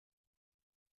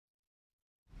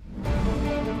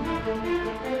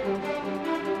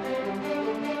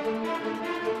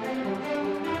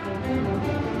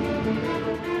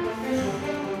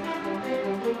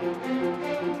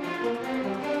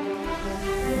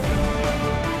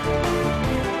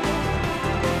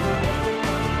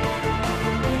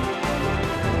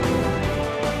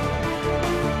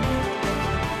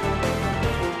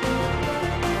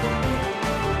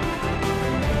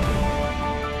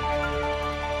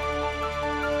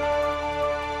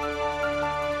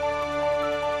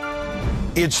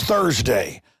It's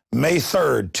Thursday, May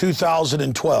 3rd,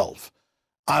 2012.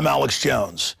 I'm Alex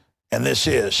Jones, and this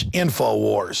is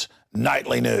Infowars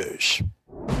Nightly News.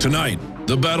 Tonight,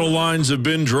 the battle lines have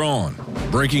been drawn.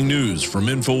 Breaking news from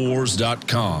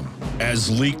Infowars.com.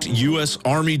 As leaked U.S.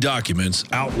 Army documents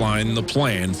outline the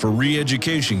plan for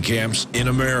re-education camps in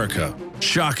America.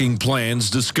 Shocking plans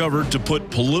discovered to put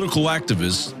political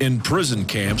activists in prison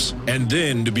camps and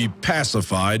then to be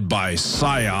pacified by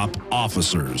PSYOP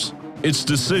officers. It's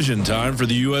decision time for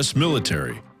the U.S.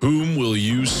 military. Whom will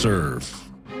you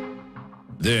serve?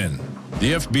 Then,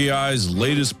 the FBI's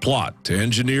latest plot to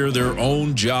engineer their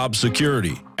own job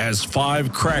security, as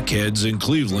 5 crackheads in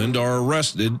Cleveland are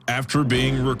arrested after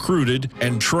being recruited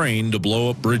and trained to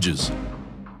blow up bridges.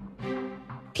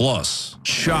 Plus,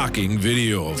 shocking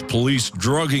video of police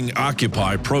drugging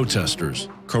Occupy protesters,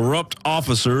 corrupt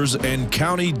officers and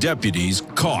county deputies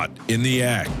caught in the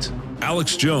act.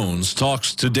 Alex Jones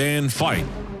talks to Dan Feidt,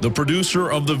 the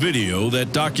producer of the video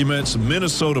that documents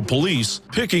Minnesota police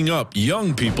picking up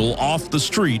young people off the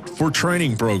street for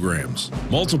training programs.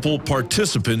 Multiple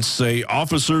participants say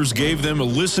officers gave them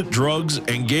illicit drugs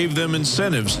and gave them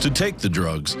incentives to take the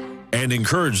drugs and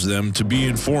encouraged them to be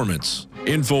informants.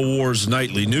 Infowars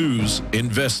Nightly News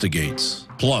investigates.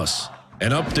 Plus,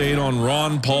 an update on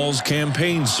Ron Paul's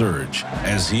campaign surge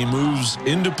as he moves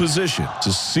into position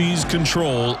to seize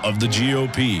control of the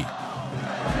GOP.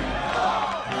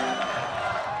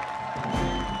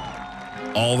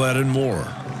 All that and more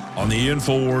on the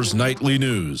Infowars Nightly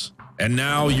News. And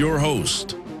now your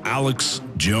host, Alex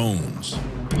Jones.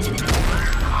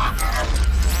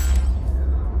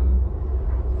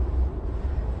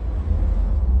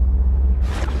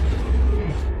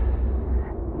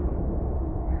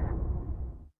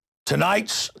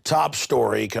 Tonight's top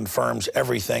story confirms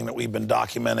everything that we've been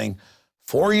documenting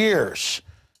for years.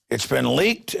 It's been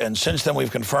leaked, and since then we've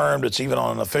confirmed it's even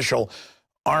on an official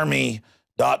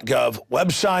Army.gov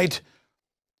website.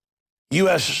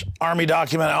 U.S. Army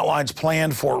document outlines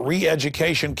plan for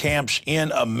re-education camps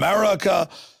in America.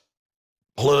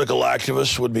 Political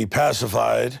activists would be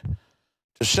pacified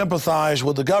to sympathize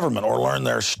with the government or learn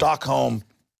their Stockholm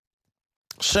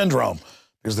syndrome,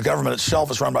 because the government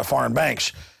itself is run by foreign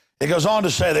banks. It goes on to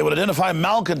say they would identify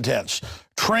malcontents,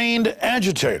 trained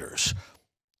agitators,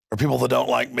 or people that don't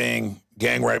like being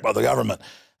gang raped by the government,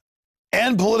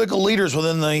 and political leaders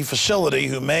within the facility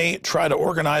who may try to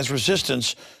organize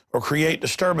resistance or create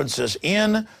disturbances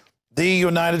in the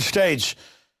United States.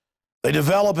 They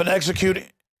develop and execute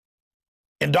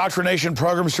indoctrination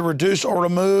programs to reduce or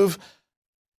remove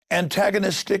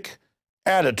antagonistic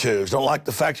attitudes. Don't like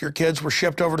the fact your kids were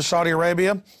shipped over to Saudi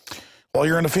Arabia? While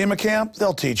you're in a FEMA camp,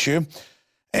 they'll teach you.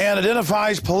 And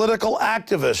identifies political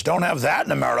activists. Don't have that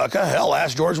in America. Hell,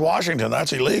 ask George Washington.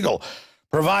 That's illegal.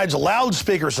 Provides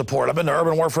loudspeaker support. I've been to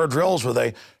urban warfare drills where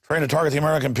they train to target the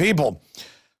American people,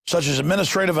 such as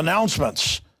administrative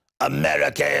announcements.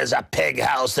 America is a pig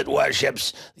house that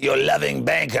worships your loving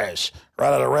bankers.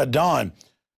 Right out of Red Dawn.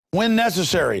 When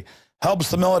necessary,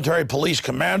 helps the military police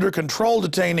commander control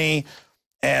detainee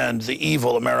and the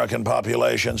evil American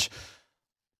populations.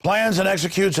 Plans and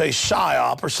executes a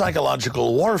PSYOP, or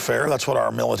psychological warfare, that's what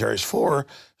our military is for,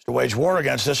 is to wage war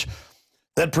against us,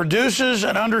 that produces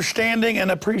an understanding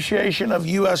and appreciation of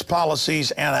U.S.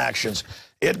 policies and actions.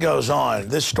 It goes on.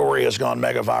 This story has gone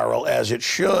mega viral, as it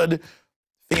should.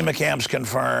 FEMA camps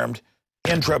confirmed,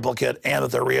 in triplicate, and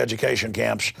that they're re-education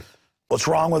camps. What's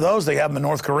wrong with those? They have them in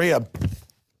North Korea.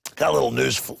 Got a little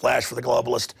news flash for the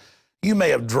globalist. You may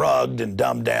have drugged and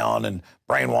dumbed down and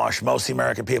brainwashed most of the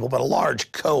American people, but a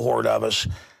large cohort of us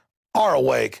are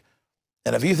awake.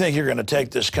 And if you think you're going to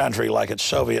take this country like it's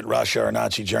Soviet Russia or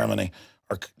Nazi Germany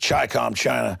or Chi-Com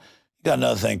China, you got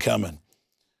another thing coming.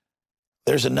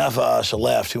 There's enough of us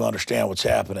left who understand what's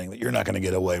happening that you're not going to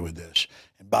get away with this.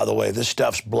 And by the way, this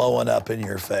stuff's blowing up in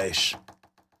your face.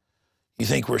 You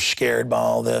think we're scared by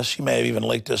all this? You may have even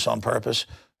leaked this on purpose.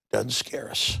 It doesn't scare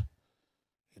us.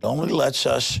 It only lets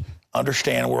us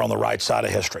understand we're on the right side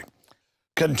of history.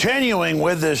 Continuing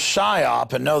with this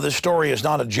PSYOP, and no, this story is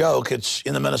not a joke, it's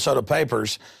in the Minnesota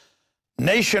papers.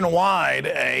 Nationwide,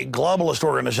 a globalist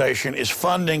organization is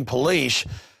funding police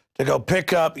to go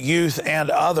pick up youth and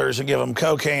others and give them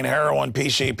cocaine, heroin,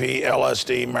 PCP,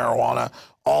 LSD, marijuana,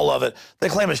 all of it. They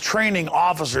claim it's training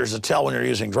officers to tell when you're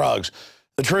using drugs.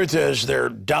 The truth is they're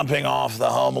dumping off the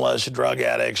homeless, drug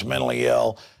addicts, mentally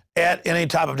ill at any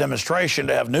type of demonstration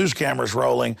to have news cameras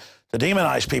rolling to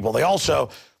demonize people. They also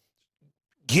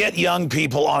get young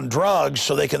people on drugs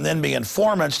so they can then be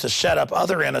informants to set up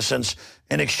other innocents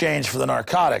in exchange for the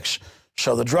narcotics.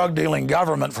 So the drug-dealing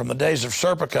government from the days of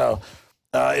Serpico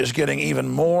is getting even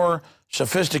more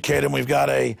sophisticated. And we've got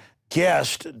a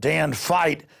guest, Dan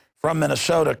Feidt from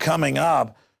Minnesota, coming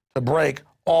up to break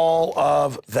all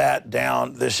of that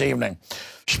down this evening.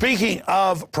 Speaking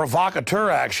of provocateur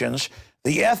actions,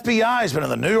 the FBI has been in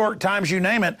the New York Times, you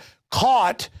name it,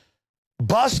 caught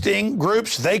busting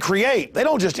groups they create. They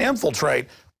don't just infiltrate,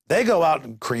 they go out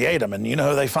and create them. And you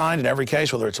know who they find in every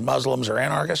case, whether it's Muslims or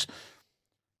anarchists?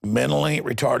 Mentally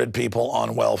retarded people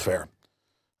on welfare,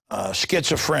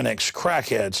 schizophrenics,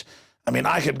 crackheads. I mean,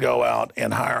 I could go out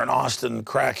and hire an Austin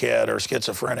crackhead or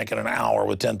schizophrenic in an hour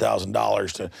with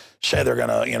 $10,000 to say they're going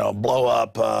to, you know, blow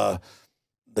up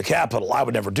the Capitol. I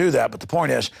would never do that. But the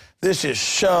point is, this is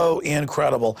so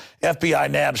incredible.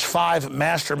 FBI nabs 5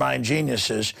 mastermind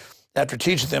geniuses after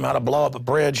teaching them how to blow up a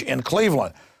bridge in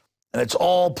Cleveland. And it's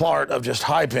all part of just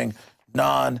hyping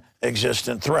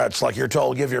non-existent threats. Like you're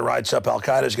told, give your rights up,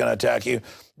 Al-Qaeda is going to attack you.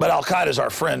 But Al-Qaeda is our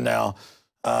friend now,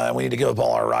 and we need to give up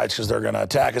all our rights because they're going to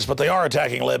attack us. But they are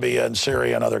attacking Libya and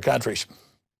Syria and other countries.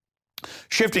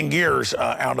 Shifting gears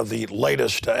out of the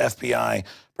latest FBI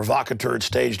provocateur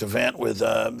staged event with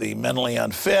the mentally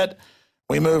unfit,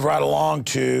 we move right along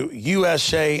to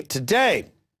USA Today.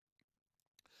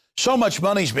 So much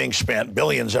money's being spent,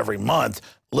 billions every month,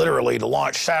 literally, to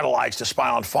launch satellites to spy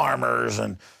on farmers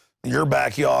and your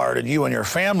backyard and you and your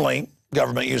family,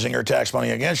 government using your tax money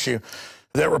against you,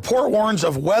 that report warns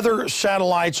of weather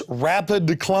satellites' rapid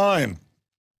decline.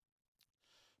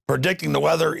 Predicting the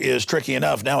weather is tricky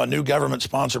enough. Now a new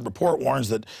government-sponsored report warns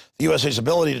that the USA's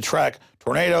ability to track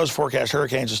tornadoes, forecast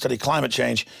hurricanes, and study climate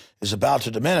change is about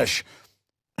to diminish.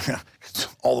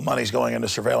 All the money's going into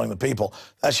surveilling the people.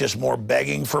 That's just more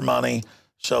begging for money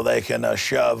so they can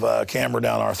shove a camera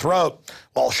down our throat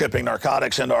while shipping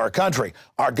narcotics into our country.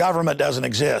 Our government doesn't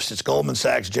exist. It's Goldman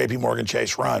Sachs, JP Morgan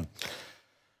Chase run.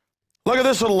 Look at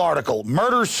this little article.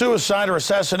 Murder, suicide, or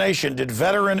assassination. Did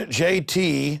veteran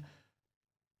J.T.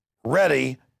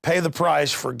 Reddy pay the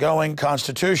price for going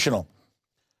constitutional?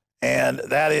 And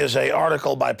that is an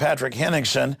article by Patrick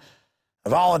Henningsen, a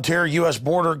volunteer U.S.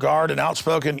 border guard and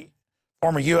outspoken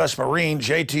former U.S. Marine.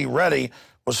 J.T. Reddy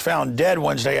was found dead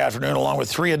Wednesday afternoon along with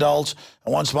 3 adults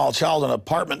and 1 small child in an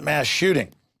apartment mass shooting,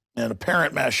 an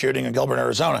apparent mass shooting in Gilbert,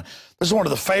 Arizona. This is one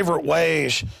of the favorite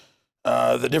ways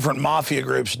the different mafia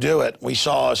groups do it. We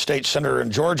saw a state senator in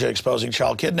Georgia exposing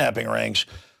child kidnapping rings,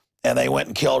 and they went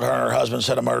and killed her and her husband,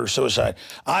 said a murder-suicide.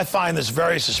 I find this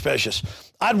very suspicious.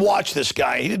 I'd watch this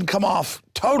guy. He didn't come off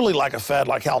totally like a Fed,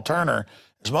 like Hal Turner,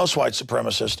 as most white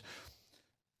supremacists,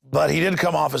 but he did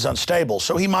come off as unstable,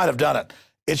 so he might have done it.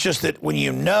 It's just that when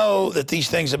you know that these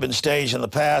things have been staged in the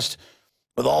past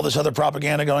with all this other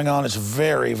propaganda going on, it's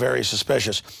very, very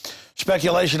suspicious.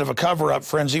 Speculation of a cover-up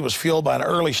frenzy was fueled by an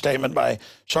early statement by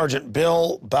Sergeant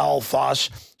Bill Balfoss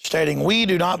stating, "We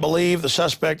do not believe the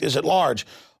suspect is at large.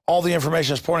 All the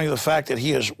information is pointing to the fact that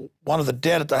he is one of the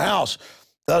dead at the house,"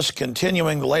 thus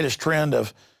continuing the latest trend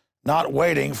of not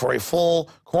waiting for a full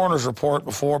coroner's report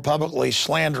before publicly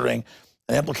slandering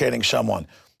and implicating someone.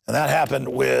 And that happened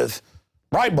with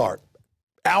Breitbart.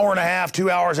 Hour and a half,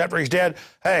 2 hours after he's dead.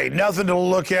 Hey, nothing to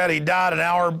look at. He died an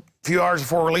hour, few hours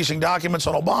before releasing documents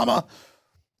on Obama.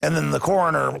 And then the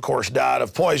coroner, of course, died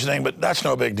of poisoning, but that's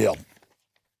no big deal.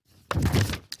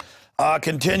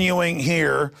 Continuing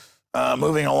here,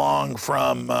 moving along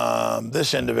from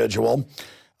this individual,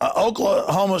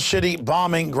 Oklahoma City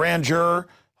bombing grand juror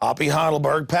Hoppy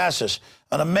Heidelberg passes.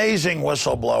 An amazing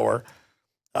whistleblower,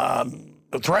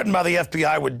 threatened by the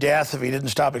FBI with death if he didn't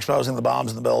stop exposing the bombs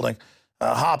in the building.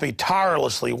 Hoppy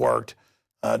tirelessly worked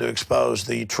to expose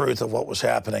the truth of what was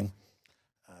happening.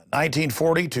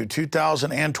 1940 to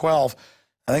 2012,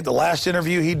 I think the last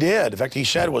interview he did, in fact, he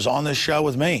said was on this show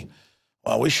with me.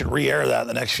 Well, we should re-air that in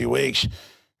the next few weeks.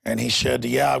 And he said,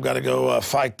 yeah, I've got to go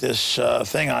fight this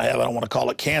thing I have. I don't want to call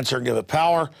it cancer and give it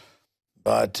power.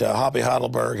 But Hoppy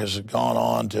Heidelberg has gone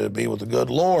on to be with the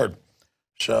good Lord.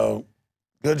 So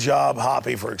good job,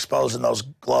 Hoppy, for exposing those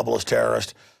globalist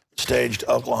terrorists staged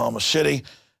Oklahoma City.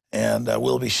 And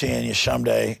we'll be seeing you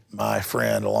someday, my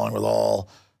friend, along with all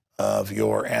of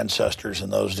your ancestors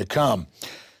and those to come.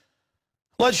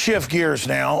 Let's shift gears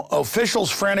now.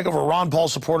 Officials frantic over Ron Paul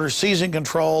supporters seizing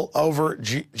control over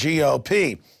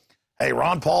GOP. Hey,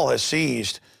 Ron Paul has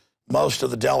seized most of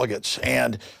the delegates.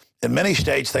 And in many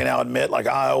states, they now admit, like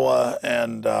Iowa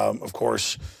and, of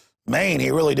course, Maine, he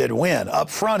really did win. Up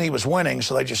front, he was winning,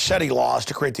 so they just said he lost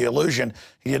to create the illusion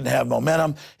he didn't have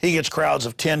momentum. He gets crowds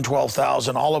of 10,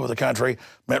 12,000 all over the country.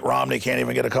 Mitt Romney can't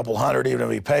even get a couple hundred, even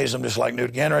if he pays them, just like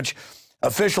Newt Gingrich.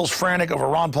 Officials frantic over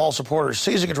Ron Paul supporters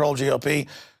seizing control of GOP.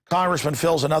 Congressman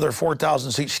fills another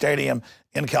 4,000-seat stadium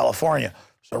in California.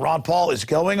 So Ron Paul is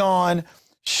going on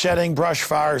setting brush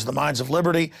fires in the minds of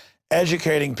liberty,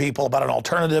 educating people about an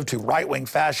alternative to right-wing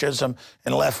fascism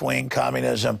and left-wing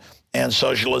communism and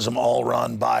socialism, all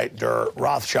run by Der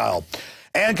Rothschild.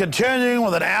 And continuing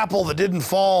with an apple that didn't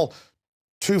fall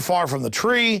too far from the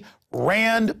tree,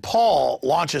 Rand Paul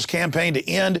launches campaign to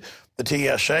end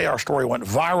the TSA. Our story went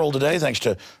viral today thanks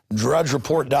to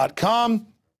DrudgeReport.com.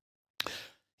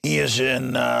 He is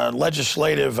in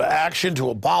legislative action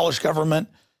to abolish government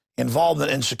involvement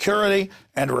in security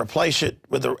and to replace it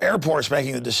with the airports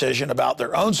making the decision about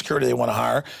their own security they want to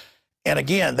hire. And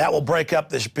again, that will break up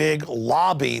this big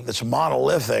lobby that's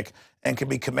monolithic and can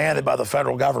be commanded by the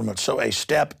federal government. So a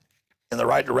step in the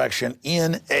right direction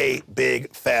in a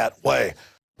big, fat way.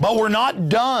 But we're not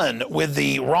done with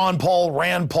the Ron Paul,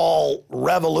 Rand Paul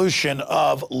revolution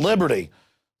of liberty.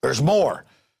 There's more.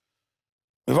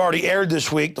 We've already aired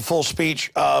this week the full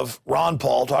speech of Ron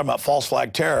Paul talking about false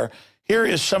flag terror. Here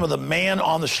is some of the man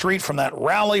on the street from that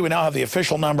rally. We now have the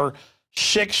official number,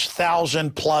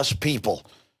 6,000 plus people.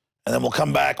 And then we'll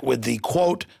come back with the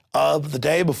quote of the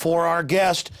day before our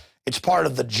guest. It's part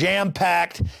of the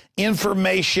jam-packed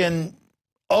information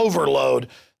overload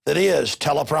that is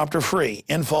teleprompter-free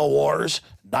Infowars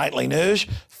Nightly News.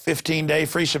 15-day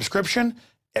free subscription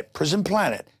at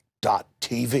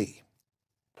prisonplanet.tv.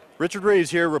 Richard Reeves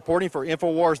here reporting for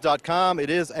Infowars.com. It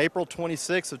is April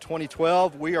 26th of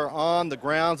 2012. We are on the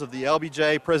grounds of the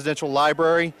LBJ Presidential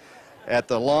Library at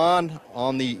the lawn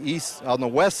on the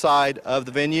west side of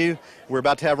the venue. We're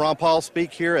about to have Ron Paul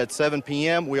speak here at 7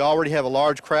 p.m. We already have a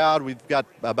large crowd. We've got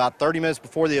about 30 minutes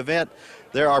before the event.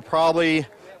 There are probably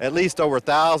at least over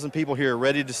 1,000 people here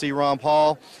ready to see Ron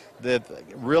Paul. They've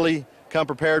really come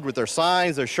prepared with their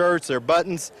signs, their shirts, their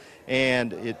buttons,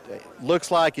 and it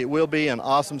looks like it will be an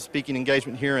awesome speaking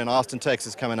engagement here in Austin,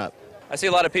 Texas coming up. I see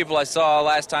a lot of people I saw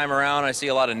last time around. I see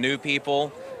a lot of new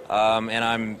people, and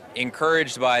I'm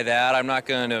encouraged by that. I'm not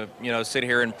going to, sit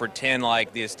here and pretend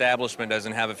like the establishment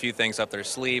doesn't have a few things up their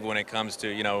sleeve when it comes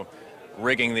to,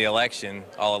 rigging the election,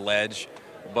 I'll allege.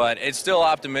 But it's still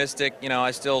optimistic.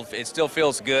 It still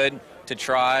feels good to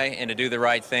try and to do the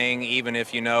right thing, even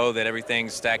if you know that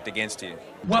everything's stacked against you.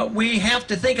 What we have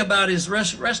to think about is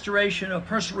restoration of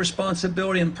personal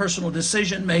responsibility and personal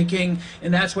decision making,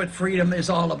 and that's what freedom is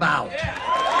all about.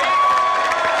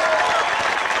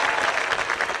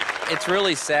 It's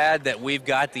really sad that we've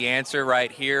got the answer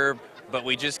right here, but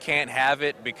we just can't have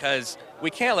it because we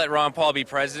can't let Ron Paul be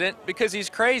president because he's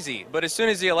crazy. But as soon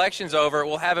as the election's over,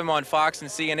 we'll have him on Fox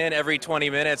and CNN every 20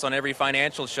 minutes on every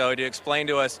financial show to explain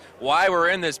to us why we're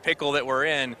in this pickle that we're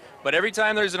in. But every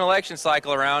time there's an election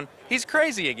cycle around, he's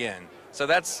crazy again. So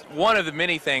that's one of the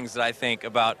many things that I think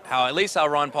about at least how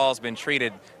Ron Paul's been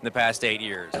treated in the past 8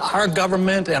 years. Our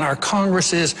government and our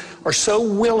Congresses are so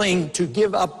willing to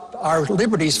give up our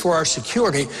liberties for our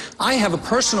security. I have a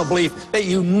personal belief that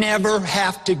you never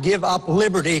have to give up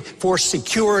liberty for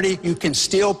security. You can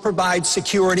still provide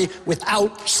security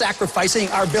without sacrificing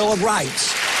our Bill of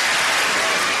Rights.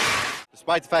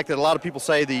 Despite the fact that a lot of people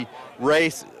say the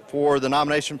race for the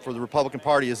nomination for the Republican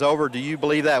Party is over, do you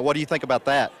believe that? What do you think about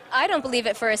that? I don't believe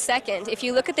it for a second. If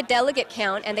you look at the delegate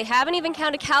count, and they haven't even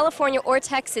counted California or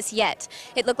Texas yet,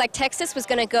 it looked like Texas was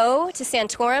going to go to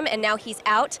Santorum, and now he's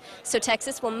out. So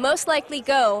Texas will most likely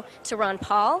go to Ron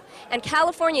Paul, and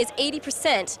California is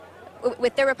 80%,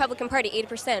 with their Republican Party,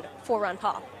 80% for Ron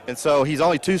Paul. And so he's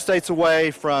only 2 states away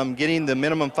from getting the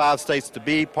minimum 5 states to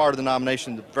be part of the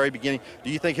nomination at the very beginning.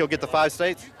 Do you think he'll get the 5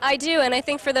 states? I do, and I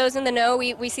think for those in the know,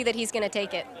 we see that he's going to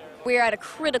take it. We are at a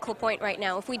critical point right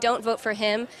now. If we don't vote for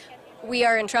him, we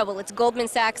are in trouble. It's Goldman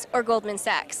Sachs or Goldman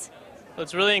Sachs. Well,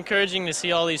 it's really encouraging to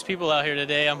see all these people out here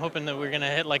today. I'm hoping that we're going to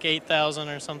hit like 8,000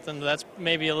 or something. That's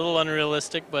maybe a little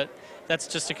unrealistic, but that's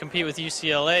just to compete with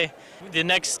UCLA. The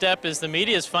next step is the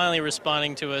media is finally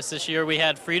responding to us. This year we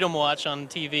had Freedom Watch on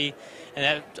TV,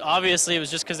 and obviously it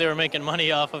was just because they were making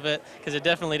money off of it, because it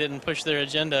definitely didn't push their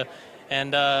agenda.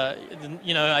 And,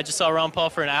 I just saw Ron Paul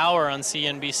for an hour on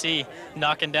CNBC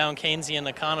knocking down Keynesian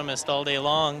economists all day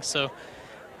long. So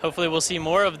hopefully we'll see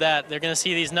more of that. They're going to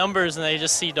see these numbers and they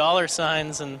just see dollar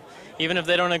signs, and even if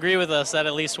they don't agree with us, that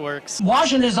at least works.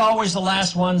 Washington is always the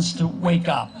last ones to wake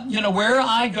up. Where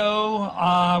I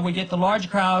go, we get the large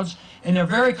crowds, and they're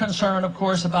very concerned, of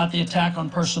course, about the attack on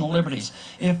personal liberties.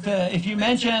 If you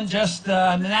mention just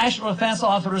the National Defense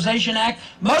Authorization Act,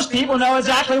 most people know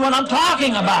exactly what I'm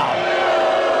talking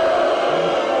about.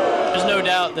 There's no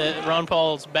doubt that Ron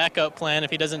Paul's backup plan,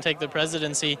 if he doesn't take the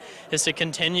presidency, is to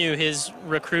continue his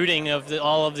recruiting of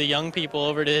all of the young people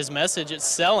over to his message. It's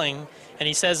selling, and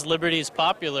he says liberty is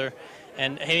popular.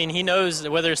 And he knows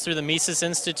that whether it's through the Mises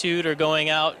Institute or going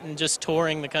out and just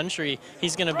touring the country,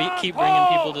 he's going to keep bringing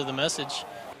people to the message.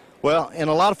 Well, and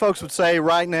a lot of folks would say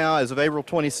right now, as of April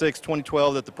 26,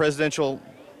 2012, that the presidential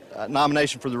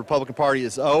nomination for the Republican Party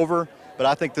is over. But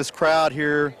I think this crowd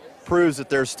here proves that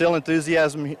there's still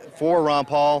enthusiasm for Ron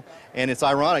Paul, and it's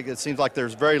ironic. It seems like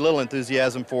there's very little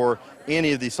enthusiasm for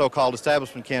any of the so-called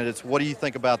establishment candidates. What do you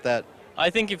think about that? I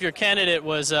think if your candidate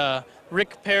was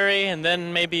Rick Perry and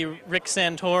then maybe Rick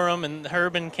Santorum and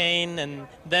Herman Cain and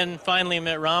then finally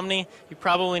Mitt Romney, you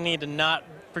probably need to not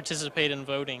participate in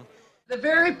voting. The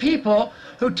very people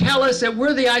who tell us that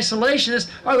we're the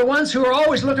isolationists are the ones who are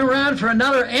always looking around for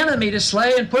another enemy to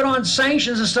slay and put on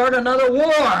sanctions and start another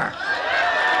war.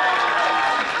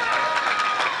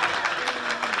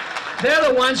 They're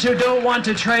the ones who don't want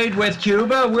to trade with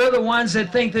Cuba. We're the ones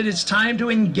that think that it's time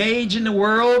to engage in the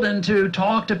world and to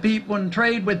talk to people and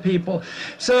trade with people.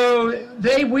 So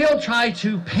they will try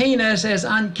to paint us as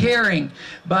uncaring.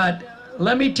 But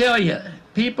let me tell you,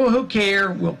 people who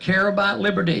care will care about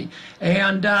liberty.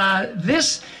 And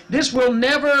this will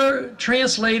never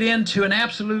translate into an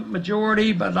absolute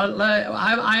majority, but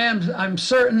I'm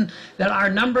certain that our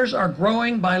numbers are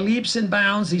growing by leaps and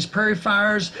bounds. These prairie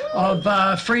fires of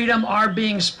freedom are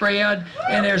being spread,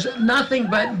 and there's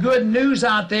nothing but good news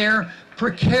out there,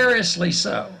 precariously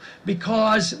so,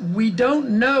 because we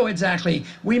don't know exactly.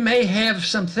 We may have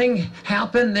something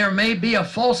happen. There may be a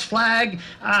false flag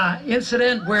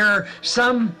incident where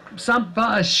some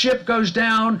ship goes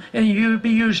down and you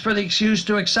be used for the excuse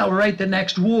to accelerate the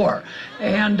next war.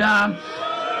 And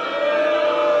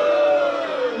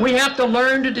we have to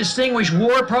learn to distinguish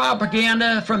war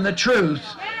propaganda from the truth.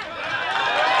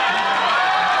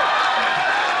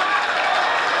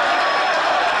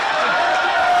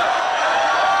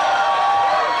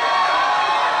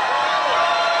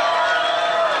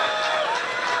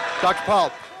 Dr.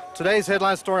 Paul, today's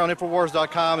headline story on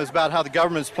Infowars.com is about how the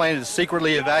government is planning to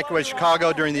secretly evacuate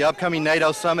Chicago during the upcoming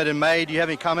NATO summit in May. Do you have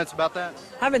any comments about that?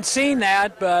 I haven't seen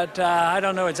that, but I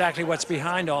don't know exactly what's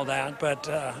behind all that. But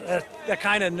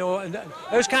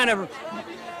those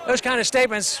kind of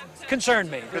statements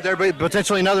concern me. Could there be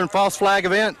potentially another false flag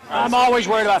event? I'm always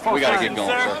worried about false flags. We got to get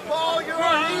going, sir. Paul, you're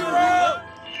a hero!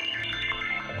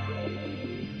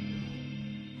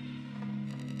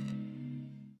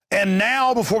 And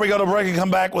now, before we go to break and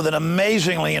come back with an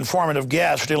amazingly informative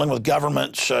guest dealing with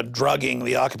governments drugging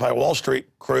the Occupy Wall Street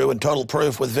crew and total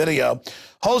proof with video,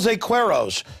 Jose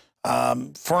Queiroz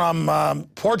from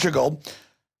Portugal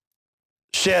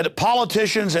said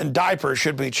politicians and diapers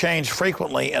should be changed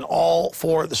frequently and all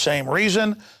for the same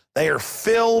reason. They are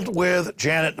filled with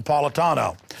Janet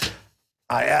Napolitano.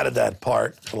 I added that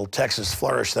part, a little Texas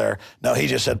flourish there. No, he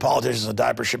just said politicians and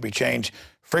diapers should be changed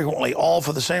frequently, all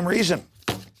for the same reason.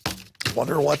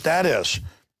 Wonder what that is.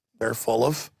 They're full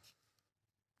of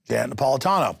Janet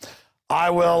Napolitano. I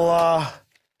will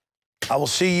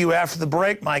see you after the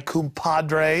break, my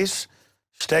compadres.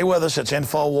 Stay with us. It's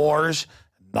Infowars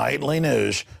Nightly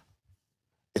News.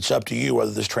 It's up to you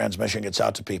whether this transmission gets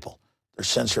out to people. They're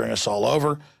censoring us all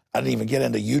over. I didn't even get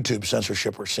into YouTube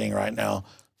censorship we're seeing right now.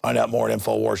 Find out more at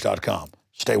Infowars.com.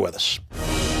 Stay with us.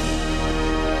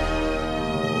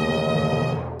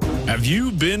 Have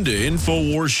you been to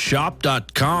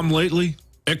InfoWarsShop.com lately?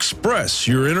 Express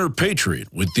your inner patriot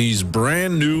with these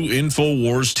brand new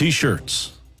InfoWars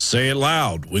t-shirts. Say it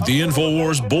loud with the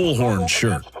InfoWars Bullhorn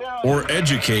shirt. Or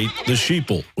educate the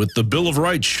sheeple with the Bill of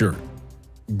Rights shirt.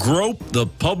 Grope the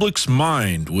public's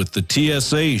mind with the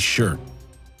TSA shirt.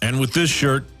 And with this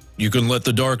shirt, you can let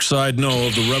the dark side know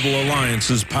of the Rebel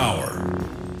Alliance's power.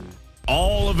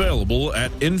 All available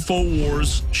at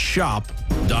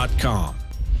InfoWarsShop.com.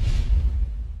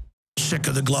 Sick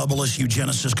of the globalist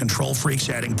eugenicist control freaks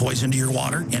adding poison to your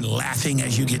water and laughing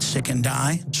as you get sick and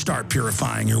die? Start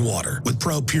purifying your water with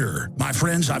ProPure. My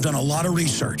friends, I've done a lot of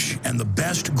research, and the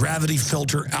best gravity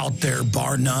filter out there,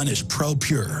 bar none, is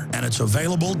ProPure, and it's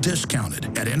available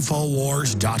discounted at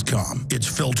Infowars.com. Its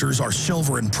filters are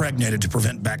silver impregnated to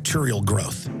prevent bacterial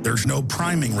growth. There's no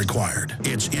priming required.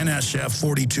 It's NSF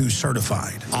 42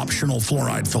 certified. Optional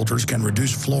fluoride filters can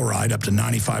reduce fluoride up to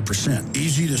 95%.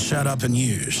 Easy to set up and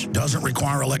use. Doesn't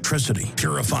require electricity.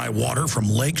 Purify water from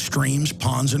lakes, streams,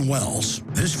 ponds, and wells.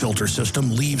 This filter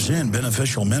system leaves in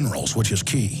beneficial minerals, which is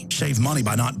key. Save money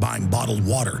by not buying bottled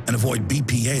water and avoid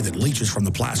BPA that leaches from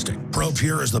the plastic.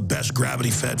 ProPure is the best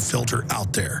gravity-fed filter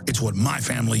out there. It's what my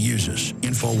family uses.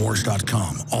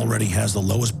 Infowars.com already has the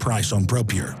lowest price on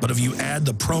ProPure. But if you add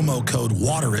the promo code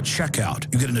WATER at checkout,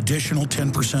 you get an additional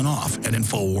 10% off at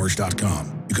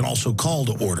Infowars.com. You can also call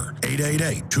to order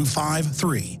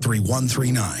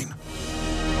 888-253-3139.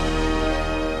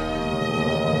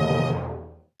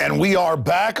 And And we are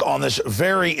back on this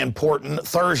very important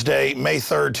Thursday, May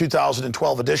 3rd,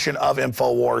 2012 edition of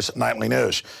Infowars Nightly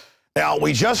News. Now,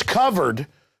 we just covered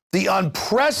the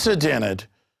unprecedented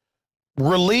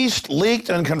released, leaked,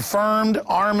 and confirmed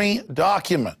Army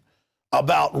document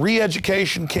about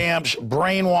re-education camps,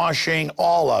 brainwashing,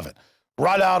 all of it,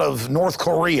 right out of North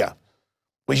Korea.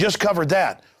 We just covered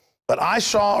that. But I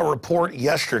saw a report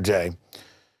yesterday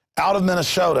out of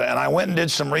Minnesota, and I went and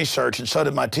did some research, and so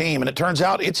did my team, and it turns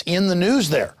out it's in the news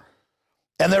there.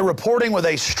 And they're reporting with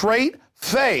a straight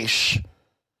face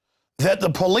that the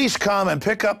police come and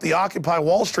pick up the Occupy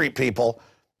Wall Street people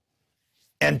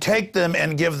and take them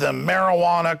and give them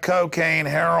marijuana, cocaine,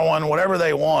 heroin, whatever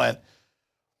they want.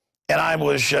 And I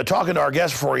was talking to our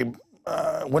guest before he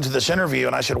went to this interview,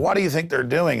 and I said, why do you think they're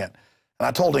doing it? And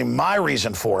I told him my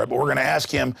reason for it, but we're going to ask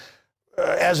him,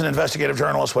 as an investigative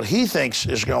journalist, what he thinks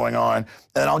is going on,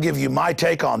 and I'll give you my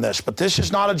take on this. But this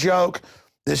is not a joke.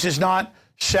 This is not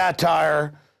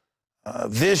satire.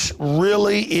 This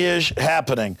really is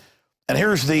happening. And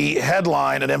here's the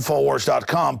headline at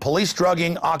Infowars.com, police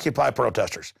drugging Occupy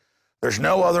protesters. There's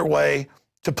no other way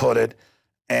to put it.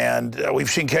 And we've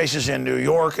seen cases in New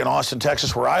York and Austin,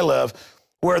 Texas, where I live,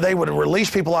 where they would release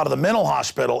people out of the mental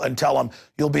hospital and tell them,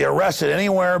 you'll be arrested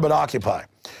anywhere but Occupy.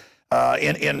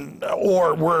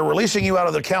 Or we're releasing you out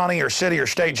of the county or city or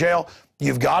state jail.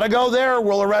 You've got to go there or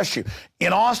we'll arrest you.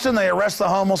 In Austin, they arrest the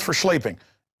homeless for sleeping,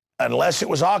 unless it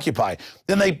was Occupy.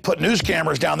 Then they put news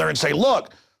cameras down there and say,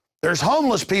 look, there's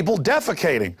homeless people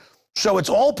defecating. So it's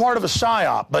all part of a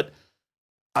psyop. But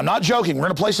I'm not joking. We're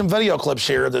going to play some video clips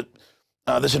here that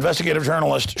this investigative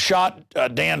journalist shot.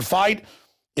 Dan Feidt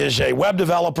is a web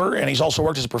developer, and he's also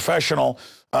worked as a professional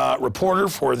reporter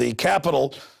for the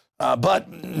Capitol. But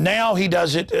now he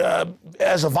does it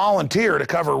as a volunteer to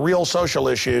cover real social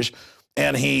issues,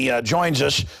 and he joins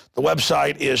us. The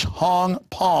website is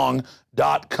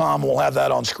hongpong.com. We'll have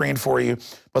that on screen for you.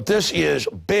 But this is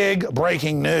big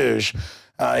breaking news.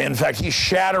 In fact, he's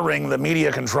shattering the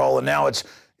media control, and now it's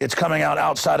coming out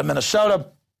outside of Minnesota.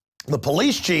 The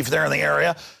police chief there in the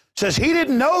area says he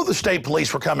didn't know the state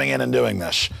police were coming in and doing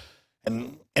this.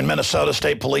 And in Minnesota,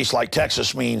 state police, like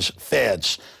Texas, means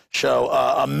feds. So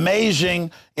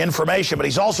amazing information, but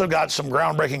he's also got some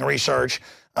groundbreaking research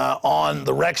on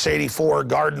the Rex 84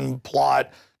 garden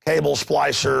plot, cable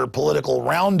splicer, political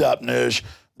roundup news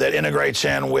that integrates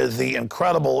in with the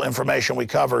incredible information we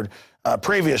covered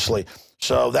previously.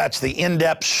 So that's the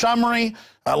in-depth summary.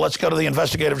 Let's go to the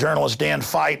investigative journalist, Dan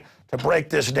Feidt, to break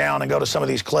this down and go to some of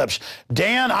these clips.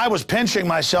 Dan, I was pinching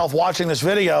myself watching this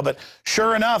video, but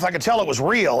sure enough, I could tell it was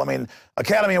real. I mean,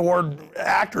 Academy Award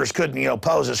actors couldn't,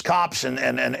 pose as cops and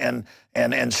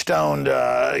stoned,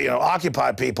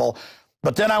 Occupy people.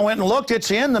 But then I went and looked. It's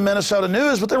in the Minnesota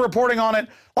News, but they're reporting on it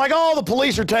like, oh, the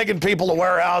police are taking people to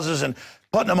warehouses and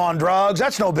putting them on drugs.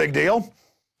 That's no big deal.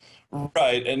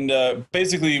 Right, and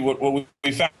basically what we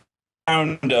found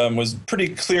was pretty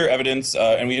clear evidence,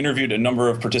 and we interviewed a number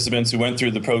of participants who went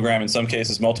through the program, in some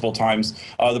cases multiple times.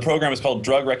 The program is called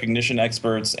Drug Recognition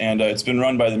Experts, and it's been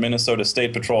run by the Minnesota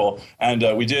State Patrol. And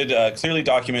we did clearly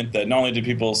document that not only did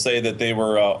people say that they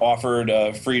were offered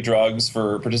free drugs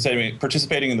for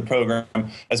participating in the program,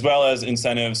 as well as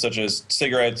incentives such as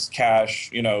cigarettes,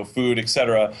 cash, food,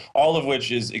 etc., all of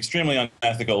which is extremely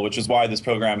unethical, which is why this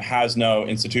program has no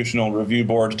institutional review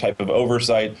board type of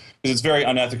oversight, because it's very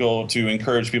unethical to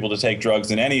encourage people to take drugs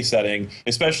in any setting,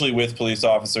 especially with police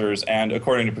officers and,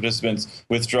 according to participants,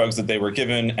 with drugs that they were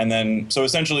given. And then, so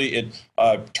essentially it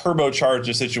turbocharged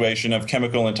a situation of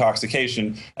chemical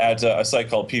intoxication at a site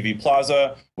called PV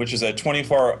Plaza, which is a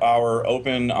 24-hour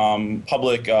open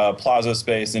public plaza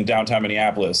space in downtown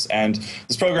Minneapolis. And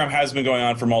this program has been going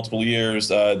on for multiple years.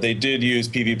 They did use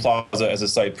PV Plaza as a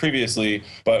site previously,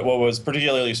 but what was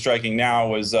particularly striking now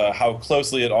was how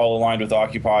closely it all aligned with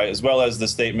Occupy, as well as the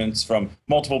statements from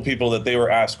multiple people that they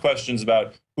were asked questions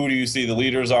about. Who do you see the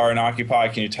leaders are in Occupy?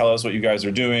 Can you tell us what you guys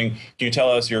are doing? Can you tell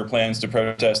us your plans to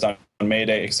protest on May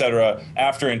Day, et cetera,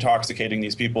 after intoxicating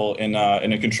these people in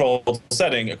a controlled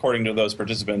setting, according to those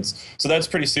participants? So that's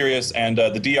pretty serious. And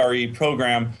the DRE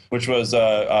program, which was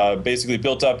basically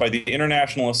built up by the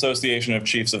International Association of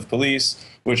Chiefs of Police,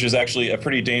 which is actually a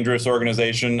pretty dangerous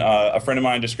organization. A friend of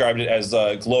mine described it as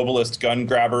globalist gun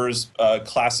grabbers,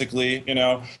 classically,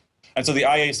 And so the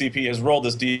IACP has rolled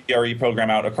this DRE program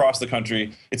out across the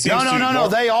country. It seems No,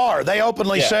 they are. They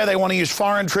openly say they want to use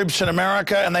foreign troops in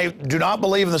America, and they do not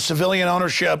believe in the civilian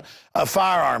ownership of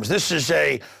firearms. This is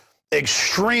a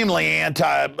extremely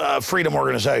anti-freedom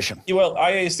organization. Well,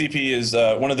 IACP is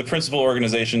one of the principal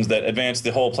organizations that advanced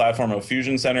the whole platform of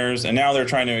fusion centers, and now they're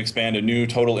trying to expand a new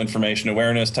total information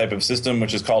awareness type of system,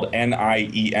 which is called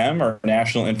NIEM, or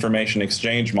National Information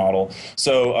Exchange Model.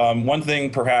 So one thing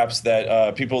perhaps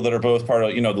that people that are both part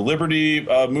of, the liberty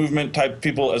movement type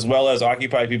people as well as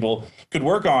Occupy people could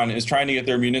work on is trying to get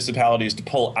their municipalities to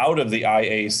pull out of the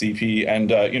IACP and,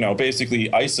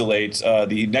 basically isolate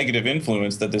the negative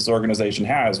influence that this organization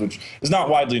has, which is not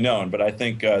widely known. But I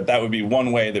think that would be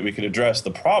one way that we could address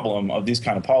the problem of these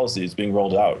kind of policies being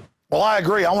rolled out. Well, I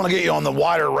agree. I want to get you on the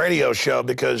wider radio show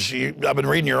because I've been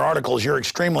reading your articles. You're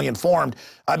extremely informed.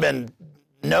 I've been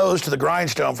nose to the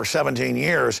grindstone for 17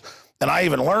 years. And I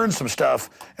even learned some stuff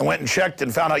and went and checked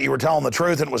and found out you were telling the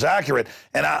truth and it was accurate.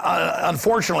 And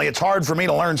unfortunately, it's hard for me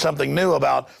to learn something new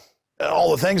about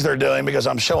all the things they're doing because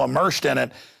I'm so immersed in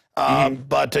it.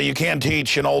 But you can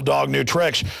teach an old dog new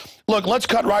tricks. Look, let's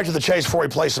cut right to the chase before we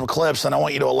play some clips, and I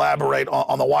want you to elaborate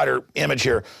on the wider image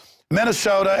here.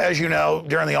 Minnesota, as you know,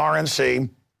 during the RNC,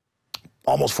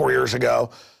 almost 4 years ago,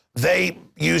 they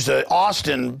used an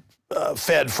Austin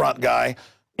Fed front guy.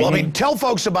 Well, I mean, tell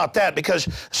folks about that because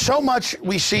so much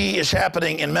we see is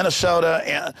happening in Minnesota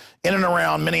and in and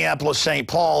around Minneapolis, St.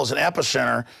 Paul as an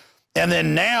epicenter. And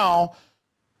then now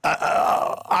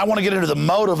I want to get into the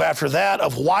motive after that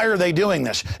of why are they doing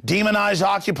this? Demonize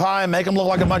Occupy, make them look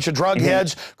like a bunch of drug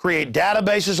heads, create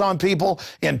databases on people,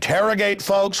 interrogate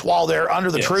folks while they're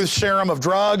under the truth serum of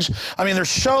drugs. I mean,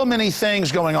 there's so many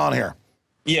things going on here.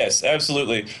 Yes,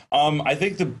 absolutely. I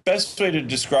think the best way to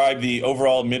describe the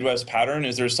overall Midwest pattern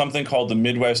is there's something called the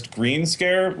Midwest Green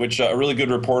Scare, which a really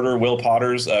good reporter, Will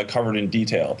Potters, covered in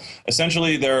detail.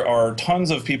 Essentially, there are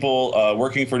tons of people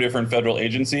working for different federal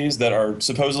agencies that are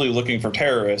supposedly looking for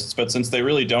terrorists, but since they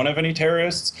really don't have any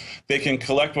terrorists, they can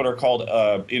collect what are called,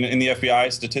 in the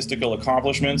FBI, statistical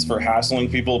accomplishments for hassling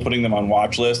people, putting them on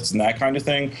watch lists and that kind of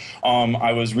thing.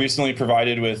 I was recently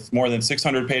provided with more than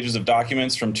 600 pages of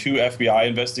documents from 2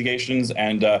 FBI investigations,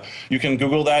 and you can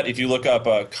Google that if you look up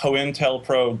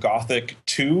COINTELPRO Gothic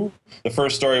 2. The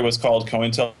first story was called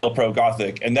COINTELPRO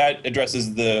Gothic, and that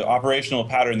addresses the operational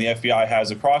pattern the FBI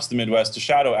has across the Midwest to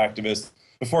shadow activists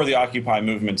before the Occupy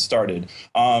movement started.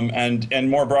 And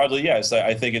more broadly, yes,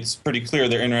 I think it's pretty clear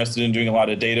they're interested in doing a lot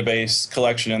of database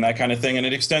collection and that kind of thing, and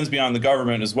it extends beyond the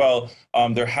government as well.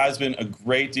 There has been a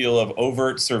great deal of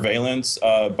overt surveillance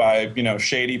by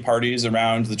shady parties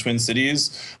around the Twin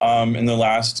Cities in the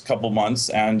last couple months,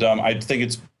 and I think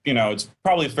it's it's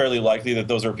probably fairly likely that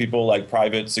those are people like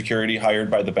private security hired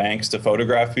by the banks to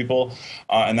photograph people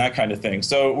and that kind of thing.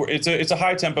 So it's a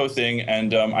high tempo thing,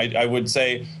 and I would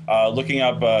say looking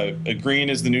up green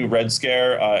is the new Red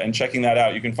Scare and checking that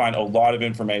out, you can find a lot of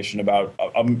information about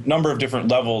a number of different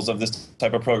levels of this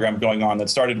type of program going on that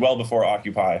started well before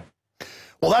Occupy.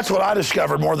 Well, that's what I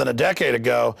discovered more than a decade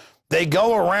ago. They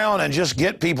go around and just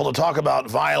get people to talk about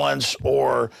violence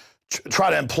or try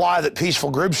to imply that peaceful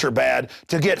groups are bad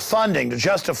to get funding, to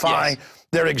justify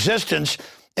their existence.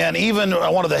 And even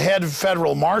one of the head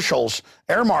federal marshals,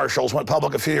 air marshals, went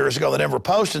public a few years ago, the Denver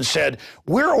Post, and said,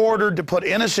 we're ordered to put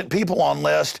innocent people on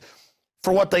list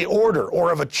for what they order,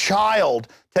 or if a child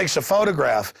takes a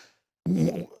photograph.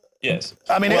 Yes.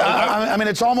 I mean, I mean,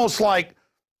 it's almost like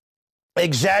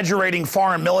exaggerating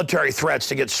foreign military threats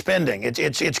to get spending.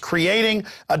 It's creating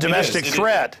a domestic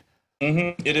threat.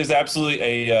 It is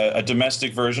absolutely a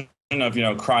domestic version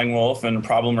of crying wolf and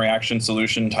problem reaction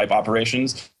solution type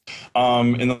operations.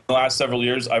 In the last several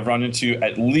years, I've run into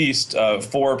at least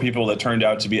 4 people that turned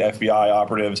out to be FBI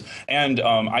operatives. And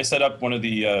I set up one of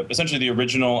the, essentially the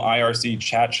original IRC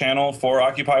chat channel for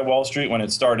Occupy Wall Street when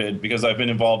it started, because I've been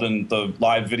involved in the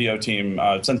live video team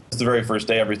since the very first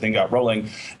day everything got rolling.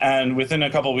 And within a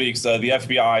couple of weeks, the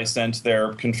FBI sent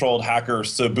their controlled hacker,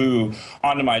 Sabu,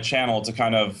 onto my channel to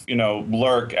kind of,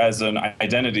 lurk as an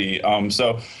identity.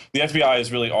 So the FBI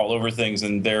is really all over things,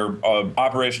 and their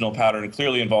operational pattern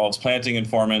clearly involves planting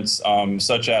informants,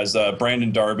 such as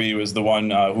Brandon Darby was the one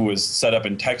who was set up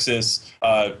in Texas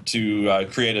to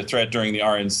create a threat during the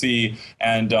RNC,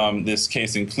 and this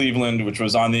case in Cleveland, which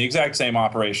was on the exact same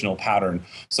operational pattern.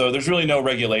 So there's really no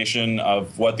regulation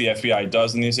of what the FBI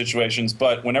does in these situations,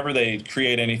 but whenever they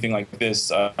create anything like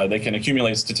this, they can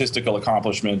accumulate statistical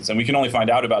accomplishments, and we can only find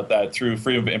out about that through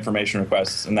freedom of information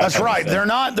requests. And that's right. They're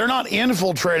not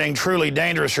infiltrating truly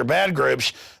dangerous or bad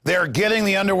groups. They're getting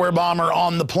the underwear bomber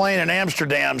on the plane in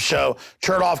Amsterdam so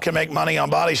Chertoff can make money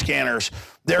on body scanners.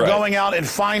 They're going out and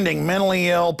finding mentally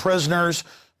ill prisoners,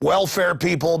 welfare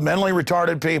people, mentally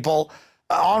retarded people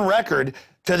on record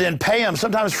to then pay them,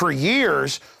 sometimes for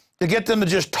years, to get them to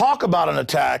just talk about an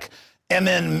attack. and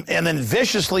then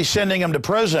viciously sending them to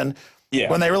prison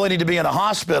when they really need to be in a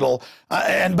hospital.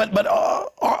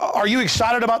 Are you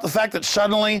excited about the fact that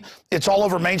suddenly it's all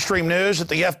over mainstream news that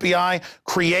the FBI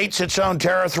creates its own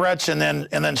terror threats and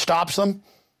then stops them?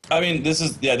 I mean, this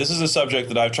is a subject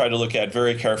that I've tried to look at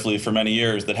very carefully for many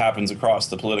years that happens across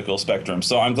the political spectrum.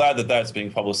 So I'm glad that that's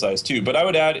being publicized too. But I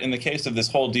would add, in the case of this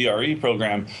whole DRE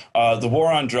program, the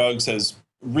war on drugs has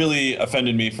really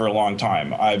offended me for a long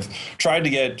time. I've tried to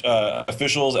get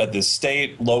officials at the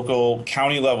state, local,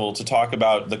 county level to talk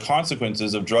about the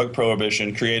consequences of drug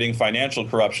prohibition, creating financial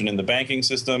corruption in the banking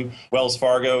system. Wells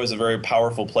Fargo is a very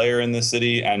powerful player in this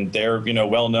city, and they're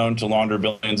well known to launder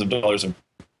billions of dollars of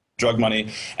drug money.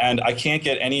 And I can't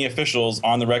get any officials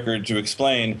on the record to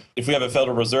explain, if we have a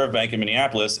Federal Reserve Bank in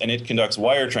Minneapolis and it conducts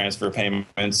wire transfer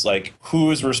payments, like, who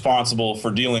is responsible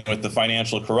for dealing with the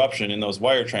financial corruption in those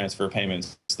wire transfer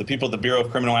payments? The people at the Bureau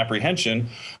of Criminal Apprehension,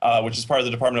 which is part of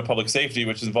the Department of Public Safety,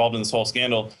 which is involved in this whole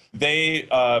scandal, they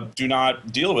do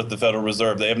not deal with the Federal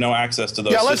Reserve. They have no access to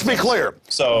those systems. Let's be clear.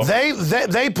 So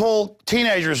they pull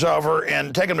teenagers over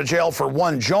and take them to jail for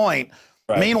one joint.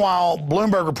 Right. Meanwhile,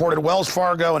 Bloomberg reported Wells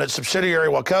Fargo and its subsidiary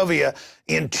Wachovia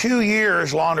in 2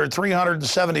 years laundered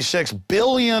 $376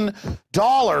 billion.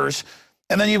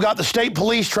 And then you've got the state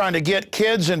police trying to get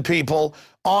kids and people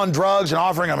on drugs and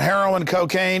offering them heroin,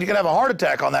 cocaine. You could have a heart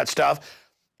attack on that stuff.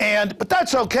 But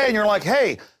that's okay. And you're like,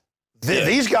 hey,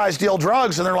 these guys deal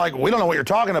drugs. And they're like, we don't know what you're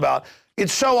talking about.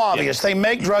 It's so obvious. They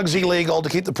make drugs illegal to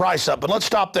keep the price up. But let's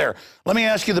stop there. Let me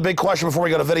ask you the big question before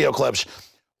we go to video clips.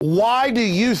 Why do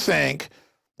you think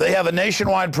they have a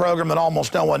nationwide program that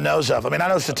almost no one knows of? I mean, I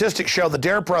know statistics show the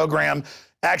DARE program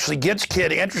actually gets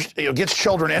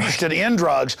children interested in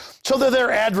drugs, so that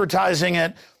they're advertising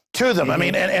it to them. I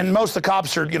mean, and most of the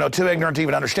cops are, too ignorant to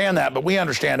even understand that, but we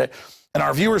understand it, and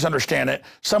our viewers understand it.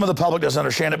 Some of the public doesn't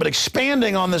understand it, but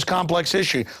expanding on this complex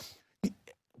issue,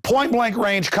 point blank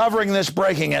range, covering this,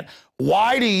 breaking it,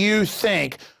 why do you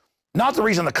think, not the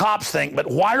reason the cops think, but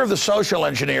why are the social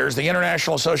engineers, the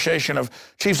International Association of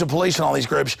Chiefs of Police and all these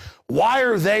groups, why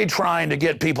are they trying to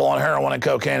get people on heroin and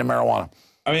cocaine and marijuana?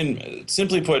 I mean,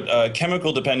 simply put,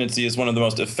 chemical dependency is one of the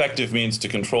most effective means to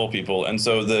control people. And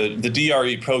so the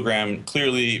DRE program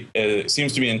clearly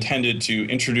seems to be intended to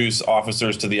introduce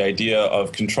officers to the idea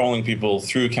of controlling people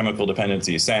through chemical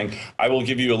dependency, saying, I will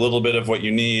give you a little bit of what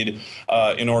you need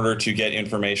in order to get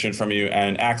information from you,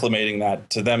 and acclimating that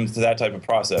to that type of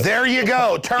process. There you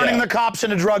go, turning the cops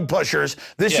into drug pushers.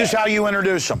 This is how you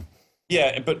introduce them.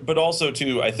 Yeah, but also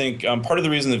too, I think part of the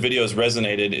reason the video has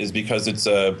resonated is because it's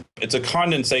a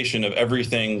condensation of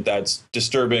everything that's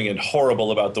disturbing and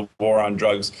horrible about the war on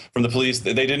drugs from the police.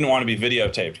 They didn't want to be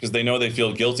videotaped because they know they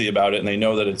feel guilty about it, and they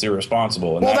know that it's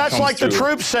irresponsible. And that's like the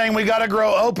troops saying we got to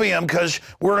grow opium because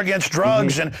we're against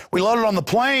drugs, and we load it on the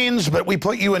planes, but we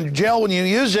put you in jail when you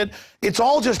use it. It's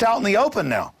all just out in the open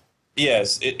now.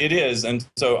 Yes, it is. And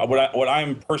so what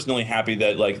I'm personally happy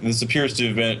that, like, this appears to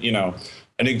have been,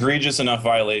 an egregious enough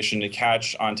violation to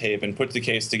catch on tape and put the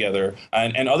case together.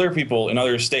 And other people in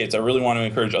other states, I really want to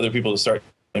encourage other people to start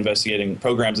investigating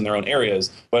programs in their own areas.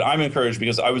 But I'm encouraged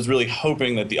because I was really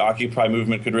hoping that the Occupy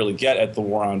movement could really get at the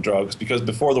war on drugs, because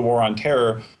before the war on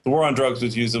terror, the war on drugs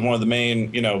was used as one of the main,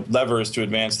 levers to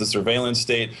advance the surveillance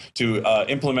state, to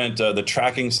implement the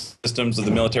tracking systems of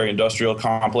the military-industrial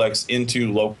complex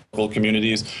into local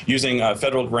communities, using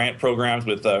federal grant programs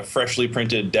with freshly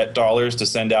printed debt dollars to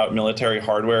send out military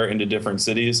hardware into different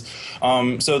cities.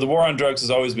 So the war on drugs has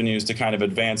always been used to kind of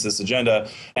advance this agenda,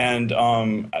 and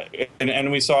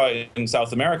we saw in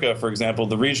South America, for example,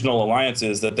 the regional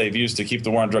alliances that they've used to keep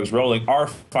the war on drugs rolling are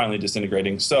finally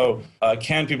disintegrating. So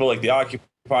can people like the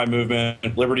Occupy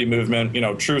movement, Liberty movement,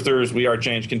 Truthers, We Are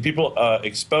Change, can people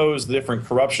expose the different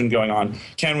corruption going on?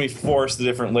 Can we force the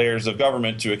different layers of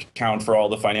government to account for all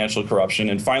the financial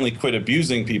corruption and finally quit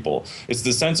abusing people? It's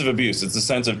the sense of abuse. It's the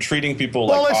sense of treating people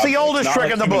like it's the oldest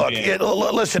trick in the book.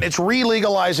 Listen, it's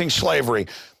re-legalizing slavery.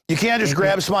 You can't just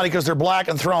grab somebody because they're black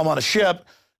and throw them on a ship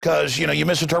because, you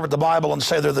misinterpret the Bible and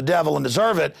say they're the devil and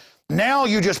deserve it. Now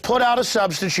you just put out a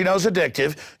substance you know is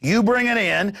addictive, you bring it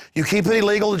in, you keep it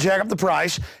illegal to jack up the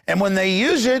price, and when they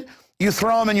use it, you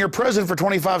throw them in your prison for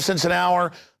 25 cents an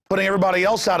hour, putting everybody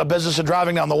else out of business and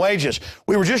driving down the wages.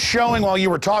 We were just showing while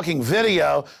you were talking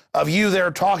video of you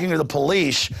there talking to the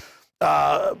police.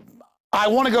 I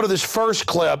want to go to this first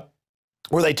clip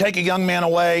where they take a young man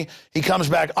away. He comes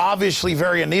back obviously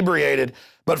very inebriated.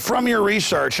 But from your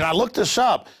research, and I looked this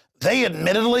up, they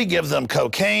admittedly give them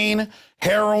cocaine,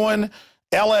 heroin,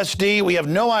 LSD. We have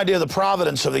no idea the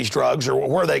provenance of these drugs or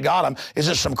where they got them. Is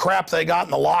this some crap they got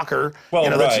in the locker? Well,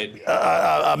 right.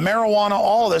 Marijuana,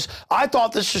 all of this. I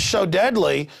thought this is so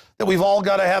deadly that we've all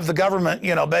got to have the government,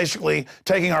 you know, basically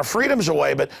taking our freedoms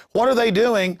away. But what are they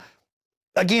doing?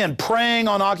 Again, preying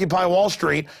on Occupy Wall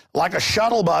Street like a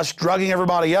shuttle bus, drugging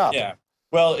everybody up. Yeah.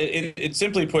 Well, it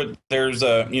simply put, there's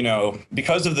a, you know,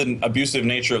 because of the abusive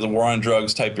nature of the war on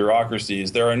drugs type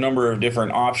bureaucracies, there are a number of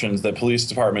different options that police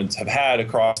departments have had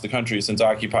across the country since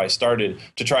Occupy started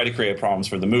to try to create problems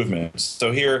for the movement.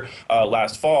 So here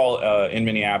last fall in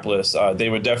Minneapolis, they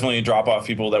would definitely drop off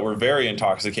people that were very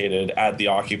intoxicated at the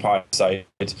Occupy site.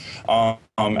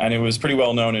 And it was pretty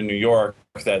well known in New York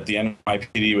that the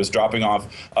NYPD was dropping off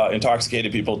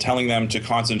intoxicated people, telling them to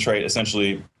concentrate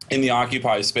essentially in the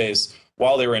Occupy space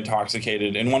while they were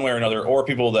intoxicated in one way or another, or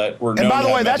people that were known. And by the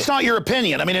way, that's not your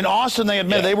opinion. I mean, in Austin, they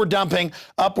admitted they were dumping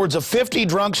upwards of 50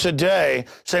 drunks a day,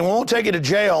 saying, we won't take you to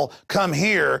jail, come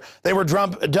here. They were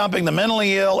dumping the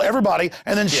mentally ill, everybody,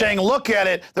 and then saying, look at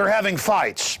it, they're having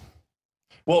fights.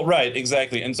 Well, right,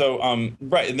 exactly, and so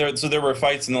so there were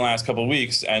fights in the last couple of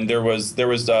weeks, and there was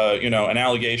you know, an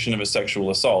allegation of a sexual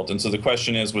assault, and so the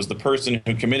question is, was the person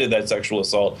who committed that sexual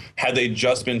assault, had they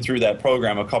just been through that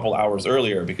program a couple hours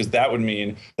earlier? Because that would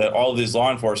mean that all of these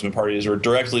law enforcement parties are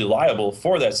directly liable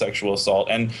for that sexual assault,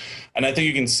 and I think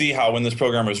you can see how when this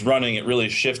program is running, it really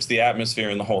shifts the atmosphere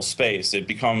in the whole space. It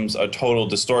becomes a total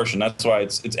distortion. That's why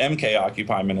it's MK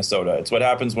Occupy Minnesota. It's what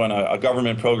happens when a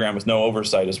government program with no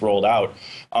oversight is rolled out.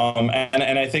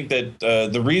 And I think that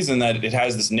the reason that it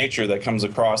has this nature that comes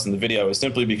across in the video is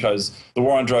simply because the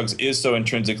war on drugs is so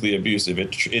intrinsically abusive.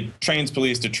 It trains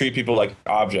police to treat people like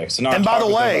objects, and not and by the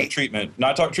way, treatment,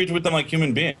 treat with them like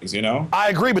human beings. You know. I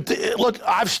agree, but look,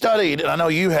 I've studied, and I know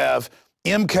you have,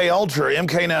 MK Ultra,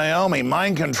 MK Naomi,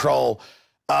 mind control.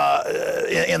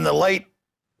 In the late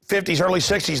 50s, early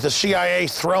 60s, the CIA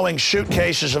throwing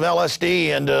suitcases of LSD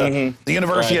into the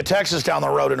University of Texas down the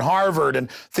road, and Harvard, and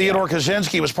Theodore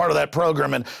Kaczynski was part of that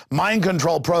program, and mind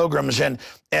control programs, and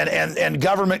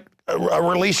government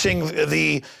releasing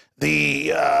the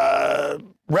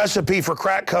recipe for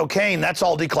crack cocaine. That's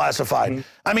all declassified.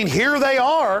 I mean, here they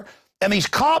are. And these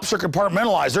cops are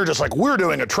compartmentalized. They're just like, we're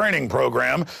doing a training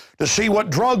program to see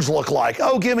what drugs look like.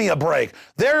 Oh, give me a break.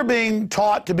 They're being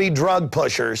taught to be drug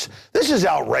pushers. This is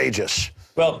outrageous.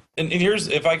 Well, and here's,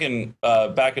 if I can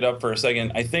back it up for a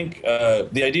second, I think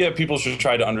the idea people should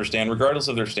try to understand, regardless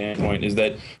of their standpoint, is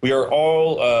that we are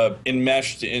all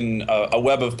enmeshed in a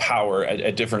web of power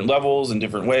at different levels, in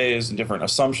different ways, and different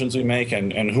assumptions we make,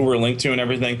 and who we're linked to and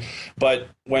everything. But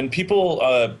when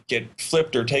people get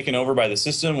flipped or taken over by the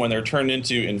system, when they're turned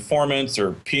into informants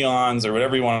or peons or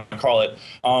whatever you want to call it,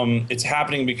 it's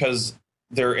happening because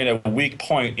they're in a weak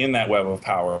point in that web of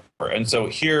power. And so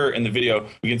here in the video,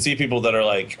 we can see people that are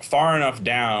like far enough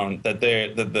down that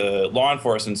the law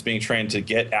enforcement's being trained to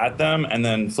get at them and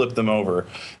then flip them over.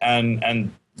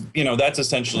 And you know, that's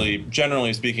essentially,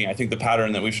 generally speaking, I think the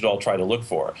pattern that we should all try to look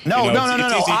for. No, you know,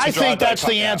 no. I think that's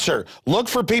the answer. Look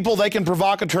for people they can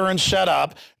provocateur and set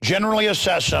up, generally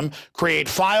assess them, create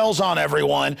files on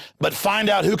everyone, but find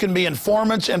out who can be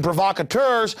informants and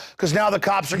provocateurs, because now the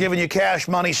cops are giving you cash,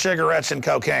 money, cigarettes, and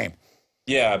cocaine.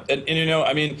 Yeah, and you know,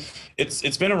 I mean,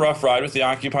 it's been a rough ride with the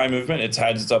Occupy movement. It's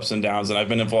had its ups and downs, and I've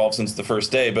been involved since the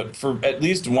first day. But for at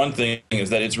least one thing is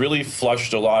that it's really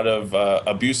flushed a lot of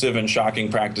abusive and shocking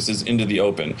practices into the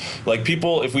open. Like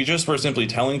people, if we just were simply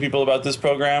telling people about this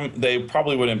program, they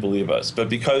probably wouldn't believe us. But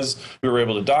because we were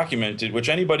able to document it, which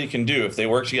anybody can do if they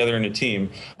work together in a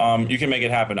team, you can make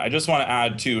it happen. I just want to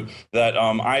add, too, that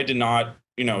I did not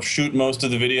shoot most of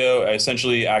the video. I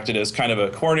essentially acted as kind of a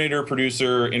coordinator,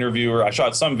 producer, interviewer. I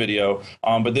shot some video,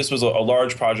 but this was a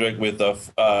large project with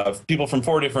people from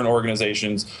 4 different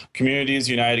organizations: Communities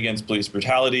United Against Police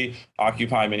Brutality,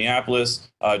 Occupy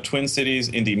Minneapolis, Twin Cities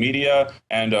Indie Media,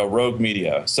 and Rogue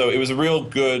Media. So it was a real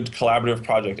good collaborative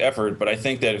project effort, but I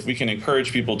think that if we can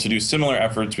encourage people to do similar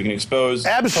efforts, we can expose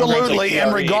absolutely,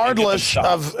 and regardless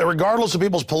of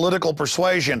people's political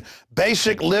persuasion,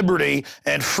 basic liberty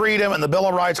and freedom and the Bill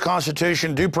of Rights,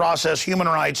 Constitution, due process, human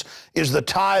rights is the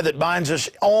tie that binds us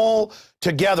all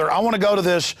together. I want to go to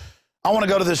this. I want to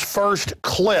go to this first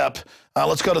clip.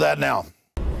 Let's go to that now.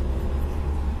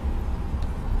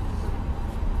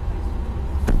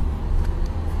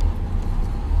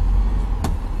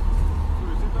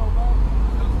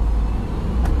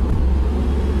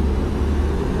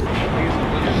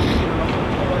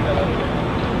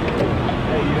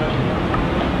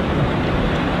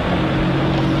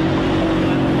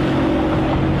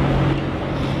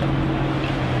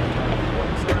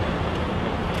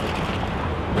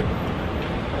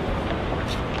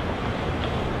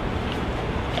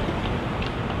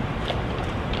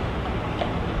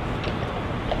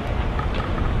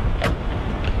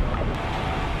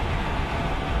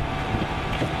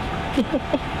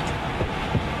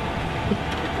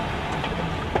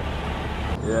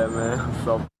 Yeah, man, I'm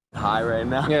so high right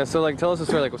now. Yeah, so like tell us the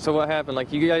story. Like, so what happened?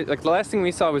 Like you guys, like the last thing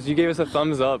we saw was you gave us a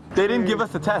thumbs up. They didn't give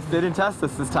us a test. They didn't test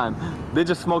us this time. They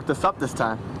just smoked us up this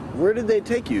time. Where did they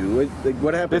take you?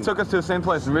 What happened? They took us to the same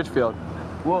place in Richfield.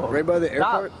 Whoa. Right by the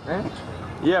airport?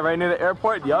 Yeah, right near the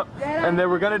airport, yup. And they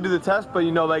were gonna do the test, but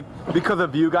you know, like, because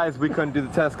of you guys, we couldn't do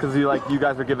the test because you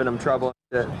guys were giving them trouble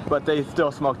and shit. But they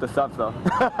still smoked us up, though.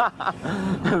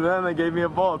 And then they gave me a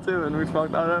bowl, too, and we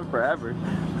smoked on them forever.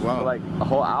 Wow. For like a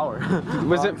whole hour.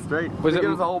 Was it straight? Was they it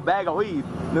gave us a whole bag of weed,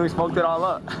 and then we smoked it all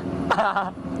up.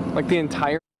 Like the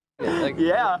entire, like,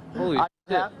 yeah. Holy shit.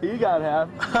 Half, you got half.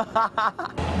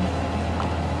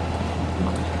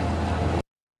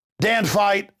 Dan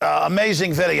Feidt,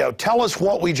 amazing video. Tell us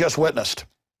what we just witnessed.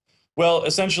 Well,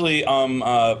 essentially,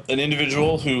 an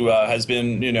individual who has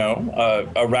been, you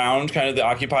know, around kind of the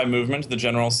Occupy movement, the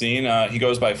general scene. He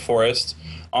goes by Forrest.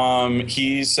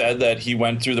 He said that he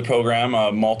went through the program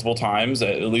multiple times,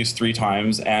 at least 3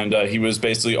 times, and he was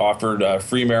basically offered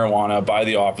free marijuana by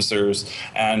the officers.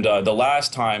 And the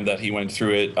last time that he went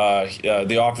through it,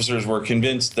 the officers were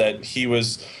convinced that he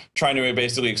was trying to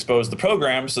basically expose the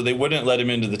program, so they wouldn't let him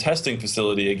into the testing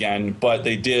facility again, but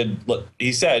they did,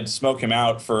 he said, smoke him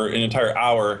out for an entire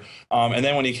hour. And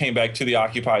then when he came back to the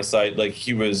Occupy site, like,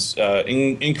 he was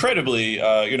incredibly,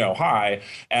 you know, high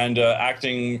and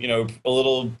acting, you know, a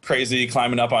little crazy,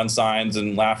 climbing up on signs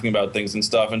and laughing about things and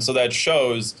stuff. And so that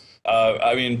shows,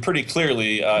 I mean, pretty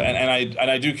clearly, and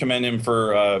I do commend him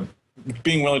for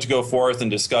being willing to go forth and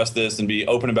discuss this and be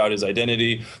open about his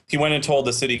identity. He went and told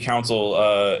the city council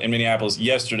in Minneapolis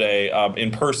yesterday in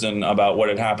person about what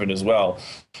had happened as well.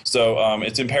 So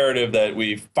it's imperative that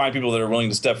we find people that are willing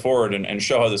to step forward and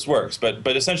show how this works. But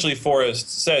essentially,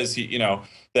 Forrest says he, you know,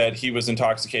 that he was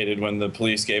intoxicated when the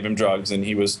police gave him drugs, and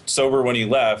he was sober when he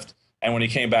left. And when he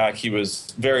came back, he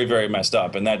was very, very messed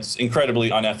up. And that's incredibly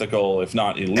unethical, if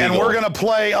not illegal. And we're going to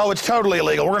play, oh, it's totally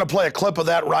illegal. We're going to play a clip of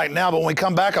that right now. But when we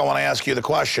come back, I want to ask you the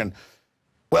question.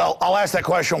 Well, I'll ask that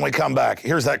question when we come back.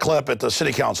 Here's that clip at the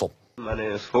city council. My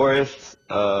name is Forrest.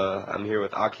 I'm here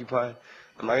with Occupy.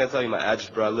 I'm not going to tell you my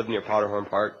address, but I live near Powderhorn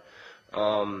Park.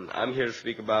 I'm here to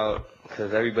speak about,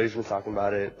 because everybody's been talking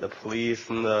about it, the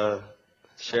police and the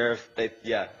sheriff.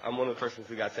 Yeah, I'm one of the persons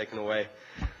who got taken away.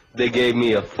 They gave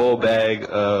me a full bag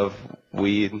of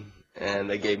weed, and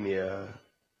they gave me a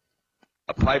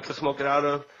pipe to smoke it out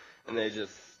of, and they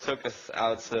just took us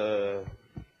out to,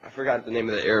 I forgot the name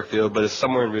of the airfield, but it's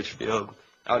somewhere in Richfield,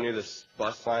 out near this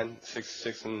bus line,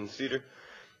 66 and Cedar,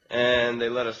 and they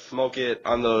let us smoke it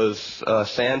on those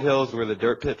sand hills where the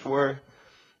dirt pits were,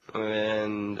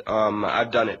 and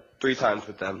I've done it 3 times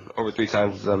with them, over 3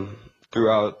 times with them,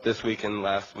 throughout this week and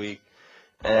last week.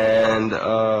 And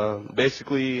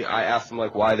basically, I asked them,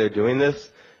 like, why they're doing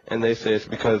this, and they say it's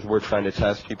because we're trying to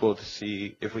test people to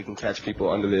see if we can catch people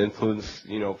under the influence,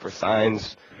 you know, for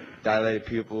signs, dilated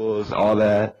pupils, all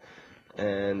that,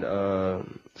 and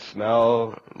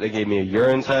smell. They gave me a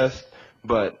urine test,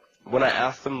 but when I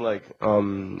asked them, like,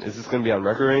 is this going to be on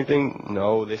record or anything?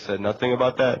 No, they said nothing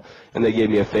about that, and they gave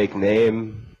me a fake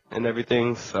name and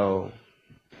everything, so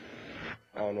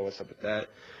I don't know what's up with that.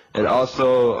 And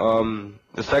also,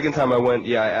 the second time I went,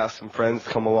 yeah, I asked some friends to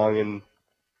come along,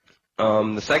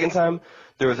 and the second time,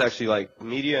 there was actually, like,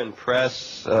 media and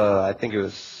press. I think it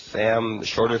was Sam, the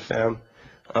shorter Sam,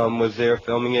 was there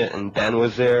filming it, and Ben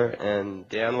was there, and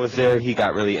Dan was there. He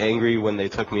got really angry when they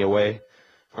took me away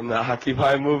from the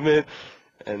Occupy movement,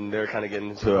 and they were kind of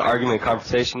getting into an argument,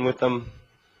 conversation with them,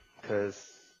 because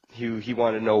he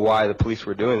wanted to know why the police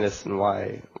were doing this and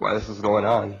why this was going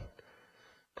on.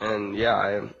 And,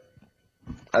 yeah,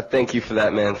 I thank you for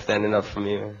that, man, standing up for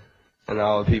me, man, and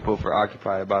all the people for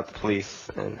Occupy about the police.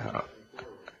 And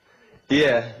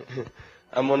yeah,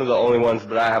 I'm one of the only ones,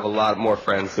 but I have a lot more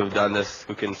friends who have done this,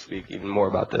 who can speak even more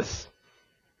about this.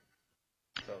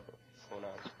 So, what's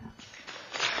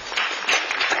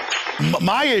going on?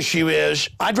 My issue is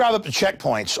I drive up to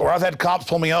checkpoints, or I've had cops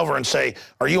pull me over and say,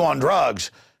 "Are you on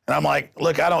drugs?" And I'm like,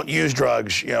 look, I don't use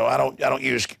drugs. You know, I don't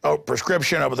use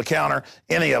prescription, over the counter,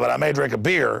 any of it. I may drink a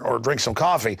beer or drink some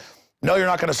coffee. No, you're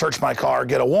not going to search my car,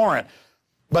 get a warrant.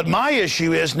 But my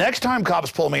issue is next time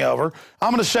cops pull me over,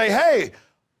 I'm going to say, hey,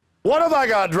 what have I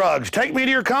got drugs? Take me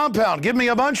to your compound. Give me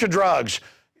a bunch of drugs.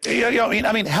 You know,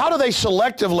 I mean, how do they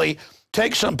selectively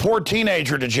take some poor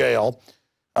teenager to jail,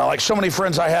 like so many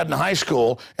friends I had in high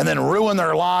school, and then ruin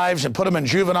their lives and put them in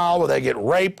juvenile where they get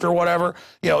raped or whatever,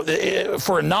 you know,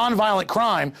 for a nonviolent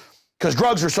crime, because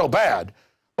drugs are so bad.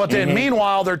 But then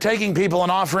meanwhile, they're taking people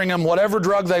and offering them whatever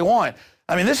drug they want.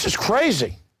 I mean, this is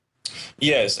crazy.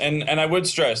 Yes, and I would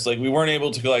stress, like, we weren't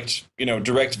able to collect,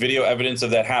 direct video evidence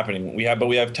of that happening. But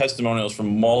we have testimonials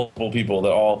from multiple people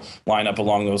that all line up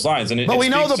along those lines. But we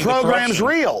know the program's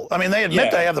real. I mean, they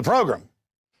admit they have the program.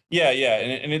 Yeah,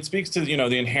 and it speaks to,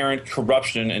 the inherent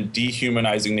corruption and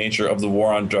dehumanizing nature of the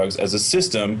war on drugs as a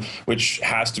system, which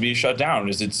has to be shut down.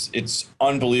 It's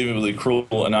unbelievably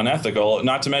cruel and unethical,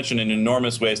 not to mention an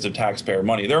enormous waste of taxpayer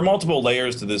money. There are multiple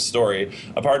layers to this story,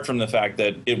 apart from the fact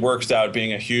that it works out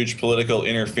being a huge political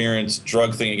interference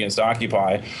drug thing against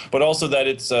Occupy, but also that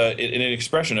it's an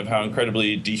expression of how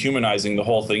incredibly dehumanizing the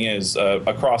whole thing is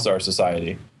across our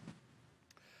society.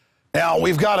 Now,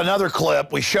 we've got another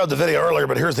clip. We showed the video earlier,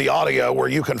 but here's the audio where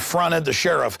you confronted the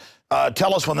sheriff.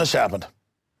 Tell us when this happened.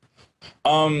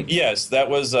 Yes, that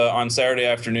was on Saturday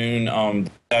afternoon.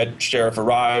 That sheriff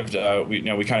arrived.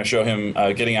 We kind of show him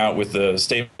getting out with the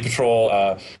state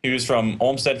patrol. He was from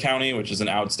Olmsted County, which is an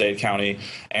outstate county,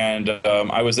 and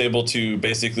I was able to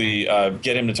basically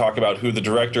get him to talk about who the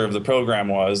director of the program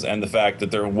was and the fact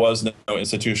that there was no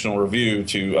institutional review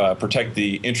to protect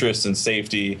the interests and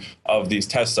safety of these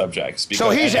test subjects.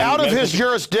 So he's out of his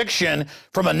jurisdiction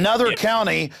from another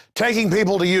county taking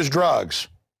people to use drugs.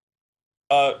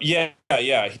 Yeah.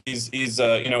 He's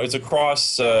it's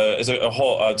across it's a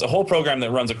whole program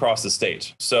that runs across the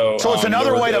state. So it's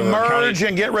another way to merge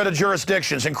and get rid of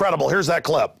jurisdictions. Incredible. Here's that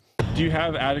clip. Do you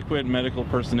have adequate medical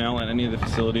personnel at any of the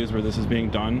facilities where this is being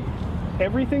done?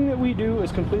 Everything that we do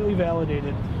is completely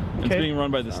validated. Okay? It's being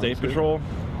run by the State Patrol?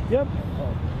 Yep.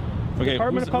 Okay,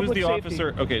 Department of Public who's the Safety.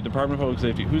 Officer? Okay, Department of Public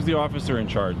Safety. Who's the officer in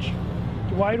charge?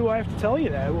 Why do I have to tell you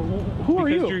that? Who are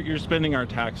you? Because you're spending our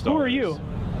tax dollars. Who are you?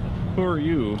 Who are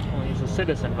you? Well, he's a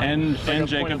citizen. Right? N.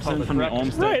 Jacobson from the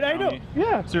Olmsted Right, County. I know.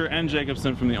 Yeah. Sir N.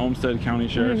 Jacobson from the Olmsted County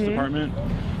Sheriff's Department.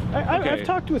 I've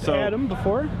talked with Adam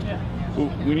before.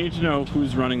 We need to know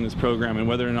who's running this program and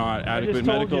whether or not adequate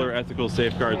medical or ethical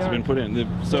safeguards have been put in.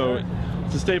 So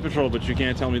it's the State Patrol, but you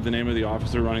can't tell me the name of the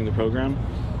officer running the program?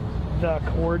 The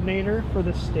coordinator for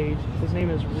the state. His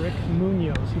name is Rick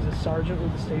Munoz. He's a sergeant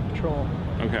with the State Patrol.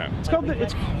 Okay. It's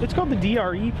called the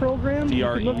DRE program. DRE?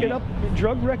 You can look it up.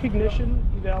 Drug Recognition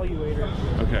Evaluator.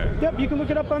 Okay. Yep, you can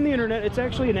look it up on the internet. It's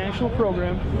actually a national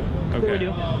program. Okay. That we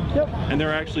do. Yep. And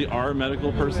there actually are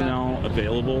medical personnel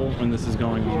available when this is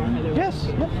going on? Yes.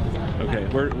 Yep. Okay.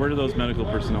 Where do those medical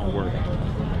personnel work?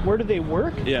 Where do they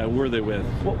work? Yeah, who are they with?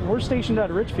 Well, we're stationed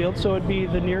out of Richfield, so it'd be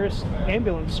the nearest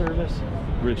ambulance service.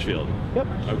 Richfield? Yep.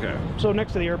 Okay. So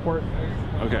next to the airport.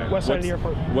 Okay. West side of the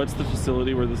airport. What's the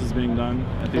facility where this is being done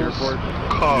at the airport?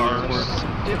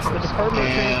 It's the Department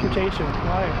of Transportation.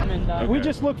 Why? We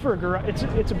just look for a garage. It's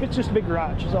just a big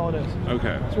garage is all it is.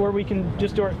 Okay. It's where we can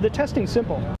just do the testing's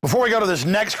simple. Before we go to this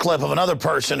next clip of another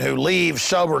person who leaves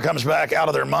sober, comes back out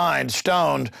of their mind,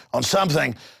 stoned on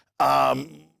something,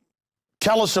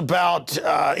 tell us about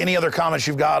any other comments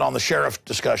you've got on the sheriff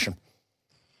discussion.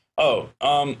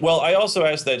 Well, I also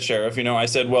asked that sheriff, I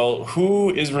said, well,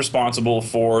 who is responsible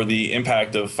for the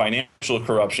impact of financial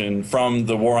corruption from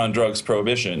the war on drugs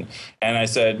prohibition? And I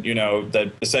said,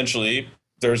 that essentially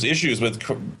there's issues with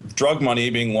drug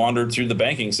money being laundered through the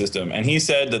banking system. And he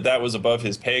said that that was above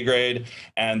his pay grade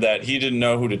and that he didn't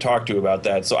know who to talk to about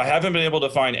that. So I haven't been able to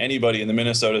find anybody in the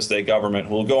Minnesota state government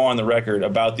who will go on the record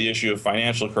about the issue of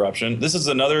financial corruption. This is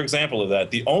another example of that.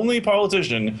 The only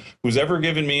politician who's ever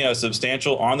given me a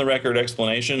substantial on-the-record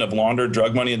explanation of laundered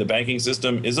drug money in the banking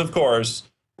system is, of course,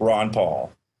 Ron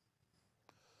Paul.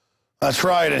 That's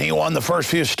right, and he won the first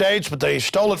few states, but they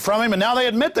stole it from him, and now they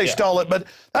admit they stole it, but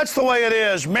that's the way it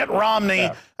is. Mitt Romney,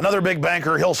 another big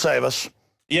banker, he'll save us.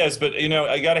 Yes, but,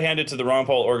 I got to hand it to the Ron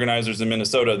Paul organizers in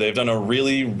Minnesota. They've done a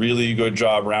really, really good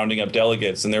job rounding up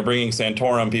delegates, and they're bringing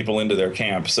Santorum people into their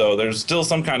camp. So there's still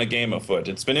some kind of game afoot.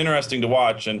 It's been interesting to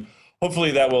watch, and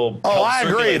hopefully that will help. Oh, I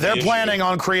agree. They're planning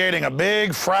on creating a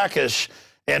big fracas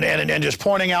and just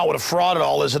pointing out what a fraud it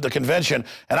all is at the convention.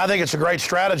 And I think it's a great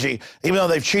strategy. Even though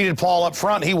they've cheated Paul up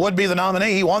front, he would be the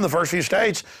nominee. He won the first few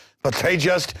states, but they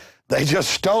just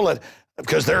stole it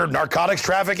because they're narcotics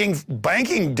trafficking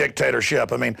banking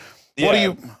dictatorship. I mean, what do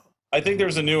you... I think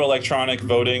there's a new electronic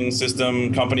voting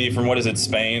system company from,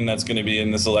 Spain that's going to be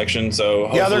in this election. So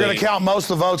hopefully... Yeah, they're going to count most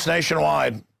of the votes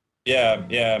nationwide.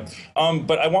 Yeah.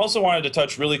 But I also wanted to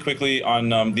touch really quickly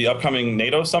on the upcoming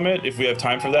NATO summit, if we have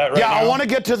time for that right now. I want to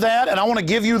get to that, and I want to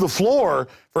give you the floor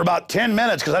for about 10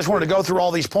 minutes because I just wanted to go through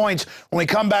all these points when we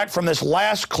come back from this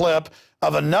last clip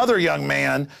of another young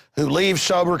man who leaves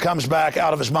sober, comes back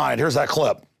out of his mind. Here's that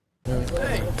clip.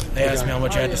 They asked me how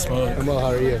much I had to smoke. Well, how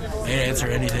are you? I didn't answer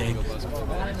anything.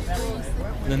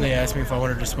 And then they asked me if I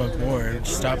wanted to smoke more. It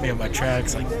just stopped me on my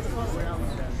tracks. Like,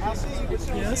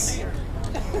 yes.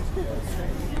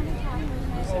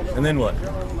 And then what?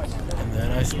 And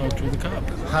then I smoked with a cop.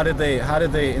 How did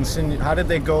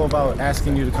they go about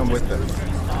asking you to come with them?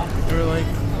 They were like,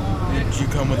 "Did you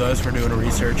come with us? We're doing a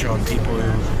research on people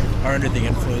who are under the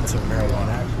influence of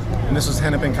marijuana." And this was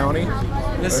Hennepin County?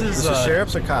 This is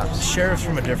sheriffs or cops? Sheriffs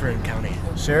from a different county.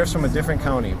 Sheriffs from a different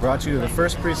county brought you to the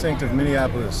first precinct of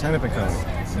Minneapolis, Hennepin County.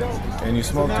 And you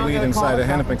smoked weed inside a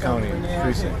Hennepin County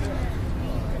precinct.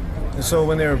 And so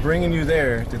when they were bringing you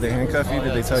there, did they handcuff you?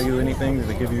 Did they tell you anything? Did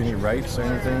they give you any rights or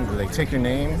anything? Did they take your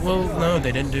name? Well, no,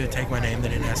 they didn't take my name. They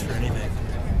didn't ask for anything.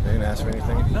 They didn't ask for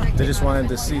anything? No. They just wanted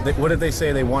to see. What did they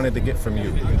say they wanted to get from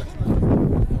you?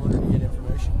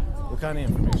 What kind of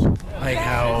information? Like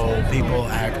how people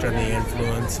act under the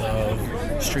influence of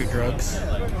street drugs.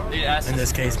 In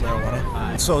this case,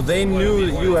 marijuana. So they knew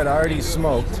that you had already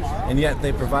smoked, and yet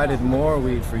they provided more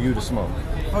weed for you to smoke.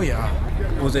 Oh yeah.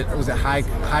 Was it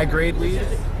high grade weed?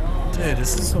 Dude,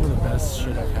 this is some of the best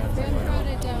shit I've had in my life.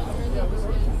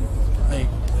 Like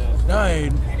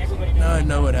now I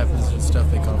know what happens with stuff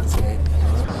they confiscate.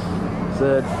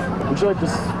 Said, would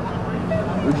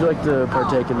you like to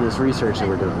partake in this research that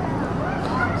we're doing?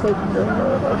 It's like,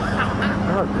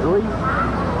 not really.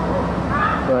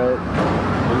 But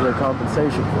is there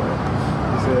compensation for it?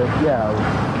 He said, yeah,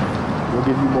 we'll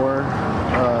give you more.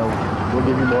 We'll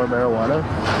give you more marijuana.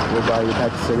 We'll buy you a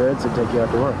pack of cigarettes and take you out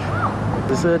to lunch.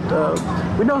 They said,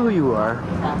 we know who you are.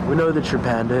 We know that you're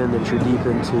Panda and that you're deep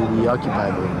into the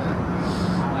Occupy movement.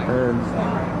 And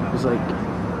I was like,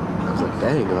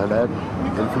 dang, am I that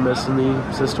infamous in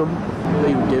the system?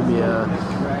 They would give me a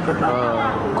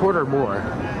quarter more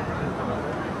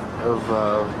of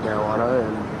marijuana,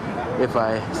 and if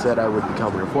I said I would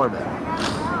become an informant.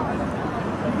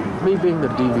 Me being the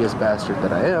devious bastard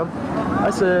that I am, I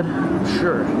said,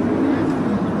 sure.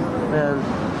 And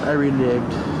I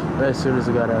reneged as soon as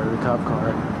I got out of the cop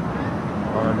car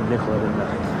on Nicollet and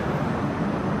 9th.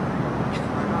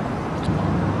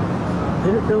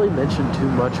 They didn't really mention too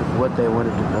much of what they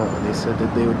wanted to know. They said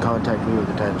that they would contact me when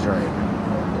the time's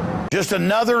right. Just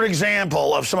another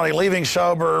example of somebody leaving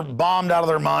sober, bombed out of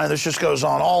their mind. This just goes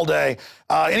on all day.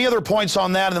 Any other points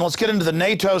on that? And then let's get into the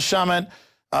NATO summit,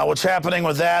 what's happening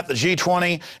with that, the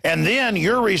G20, and then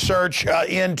your research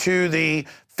into the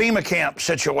FEMA camp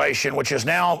situation, which is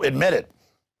now admitted.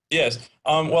 Yes.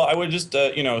 Well, I would just,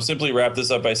 simply wrap this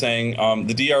up by saying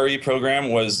the DRE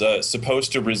program was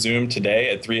supposed to resume today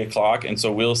at 3 o'clock. And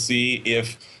so we'll see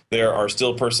if there are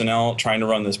still personnel trying to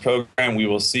run this program. We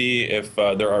will see if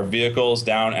there are vehicles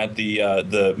down at the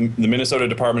Minnesota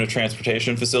Department of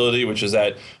Transportation facility, which is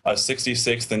at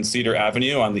 66th and Cedar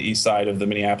Avenue on the east side of the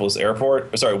Minneapolis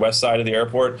airport, west side of the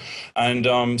airport.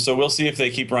 And so we'll see if they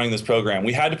keep running this program.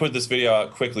 We had to put this video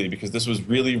out quickly because this was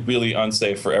really, really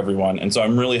unsafe for everyone. And so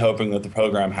I'm really hoping that the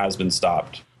program has been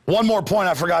stopped. One more point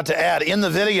I forgot to add. In the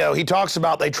video, he talks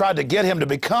about they tried to get him to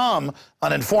become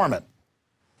an informant.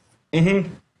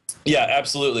 Mm-hmm. Yeah,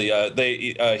 absolutely.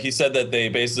 He said that they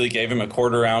basically gave him a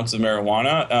quarter ounce of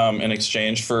marijuana in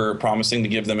exchange for promising to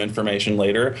give them information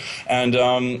later. And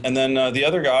then the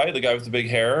other guy, the guy with the big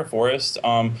hair, Forrest,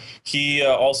 he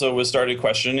also started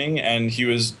questioning, and he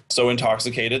was so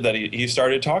intoxicated that he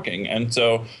started talking. And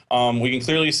so we can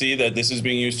clearly see that this is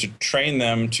being used to train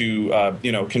them to,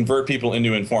 convert people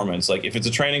into informants. Like if it's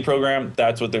a training program,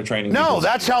 that's what they're training. No,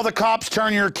 that's how the cops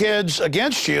turn your kids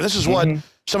against you. This is what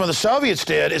some of the Soviets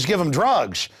did, is give them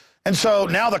drugs. And so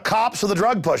now the cops are the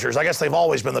drug pushers. I guess they've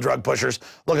always been the drug pushers.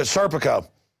 Look at Serpico.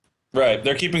 Right.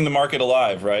 They're keeping the market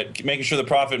alive, right? Making sure the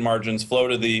profit margins flow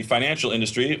to the financial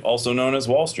industry, also known as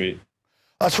Wall Street.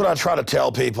 That's what I try to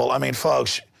tell people. I mean,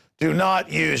 folks, do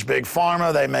not use Big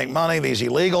Pharma. They make money, these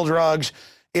illegal drugs.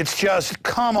 It's just,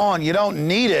 come on, you don't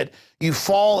need it. You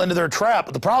fall into their trap.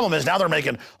 But the problem is now they're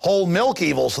making whole milk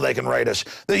evil so they can raid us.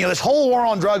 This whole war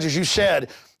on drugs, as you said,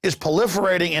 is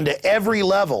proliferating into every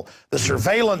level. The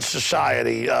surveillance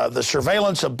society, the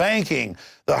surveillance of banking,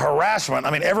 the harassment.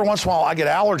 I mean, every once in a while I get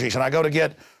allergies and I go to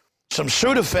get some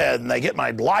Sudafed and they get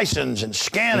my license and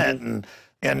scan it and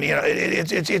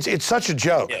it's such a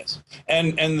joke. Yes.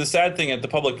 And the sad thing at the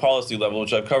public policy level,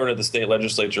 which I've covered at the state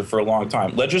legislature for a long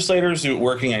time, legislators who are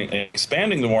working on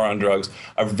expanding the war on drugs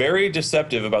are very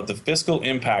deceptive about the fiscal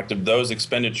impact of those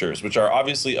expenditures, which are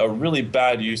obviously a really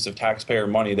bad use of taxpayer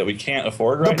money that we can't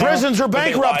afford right now. The prisons are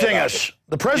bankrupting us.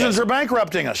 The prisons are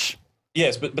bankrupting us.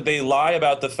 Yes, but they lie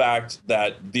about the fact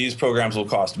that these programs will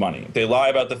cost money. They lie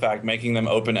about the fact making them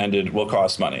open-ended will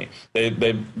cost money. They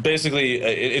basically,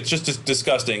 it's just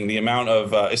disgusting the amount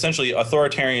of essentially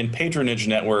authoritarian patronage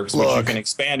networks which you can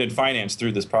expand and finance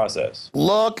through this process.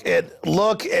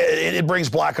 It brings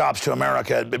black ops to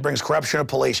America. It brings corruption of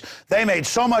police. They made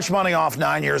so much money off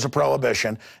 9 years of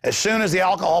prohibition. As soon as the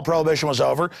alcohol prohibition was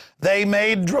over, they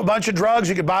made a bunch of drugs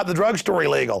you could buy at the drugstore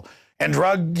illegal. And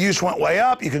drug use went way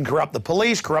up. You can corrupt the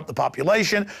police, corrupt the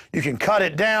population. You can cut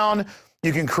it down.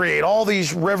 You can create all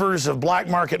these rivers of black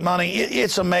market money.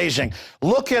 It's amazing.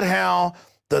 Look at how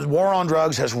the war on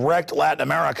drugs has wrecked Latin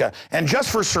America. And just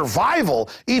for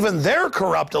survival, even their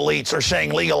corrupt elites are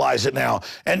saying legalize it now.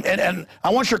 And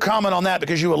I want your comment on that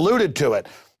because you alluded to it.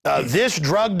 This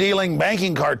drug-dealing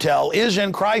banking cartel is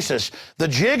in crisis. The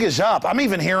jig is up. I'm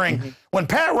even hearing when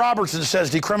Pat Robertson says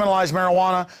decriminalize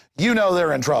marijuana, you know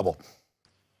they're in trouble.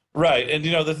 Right. And,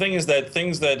 you know, the thing is that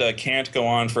things that can't go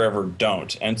on forever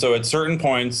don't. And so at certain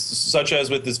points, such as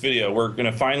with this video, we're going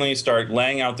to finally start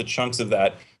laying out the chunks of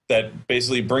that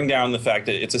basically bring down the fact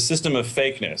that it's a system of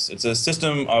fakeness. It's a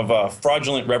system of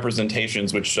fraudulent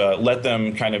representations, which let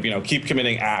them kind of, you know, keep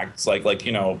committing acts like,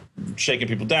 you know, shaking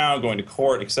people down, going to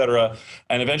court, etc.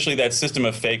 And eventually that system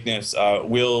of fakeness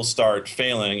will start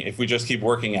failing if we just keep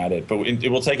working at it. But it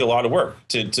will take a lot of work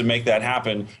to make that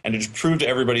happen and to just prove to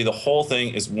everybody the whole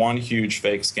thing is one huge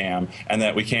fake scam and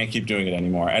that we can't keep doing it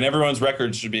anymore. And everyone's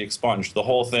records should be expunged. The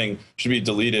whole thing should be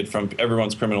deleted from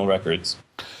everyone's criminal records.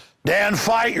 Dan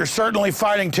Feidt, you're certainly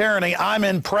fighting tyranny. I'm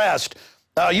impressed.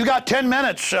 You got 10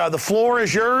 minutes. The floor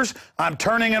is yours. I'm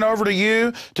turning it over to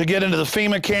you to get into the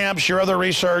FEMA camps, your other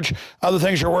research, other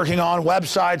things you're working on,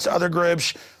 websites, other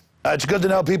groups. It's good to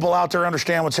know people out there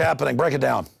understand what's happening. Break it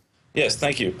down. Yes,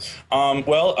 thank you.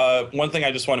 One thing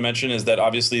I just want to mention is that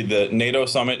obviously the NATO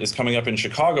summit is coming up in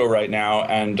Chicago right now,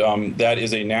 and that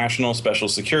is a national special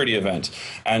security event.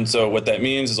 And so what that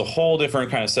means is a whole different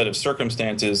kind of set of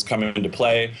circumstances come into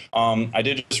play. I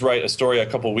did just write a story a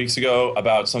couple of weeks ago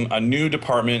about a new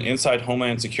department inside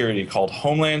Homeland Security called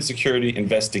Homeland Security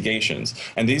Investigations.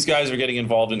 And these guys are getting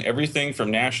involved in everything from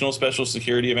national special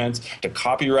security events to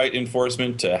copyright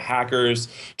enforcement to hackers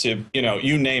to, you know,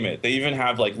 you name it. They even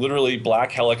have like literally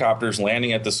black helicopters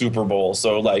landing at the Super Bowl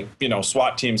so like, you know,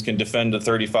 SWAT teams can defend the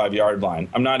 35-yard line.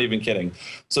 I'm not even kidding.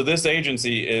 So this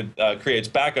agency creates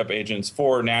backup agents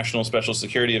for national special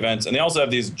security events, and they also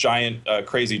have these giant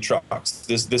crazy trucks.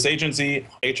 This agency,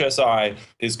 HSI,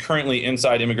 is currently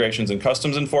inside Immigrations and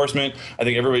Customs Enforcement. I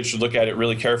think everybody should look at it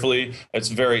really carefully. It's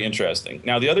very interesting.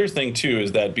 Now, the other thing too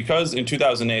is that because in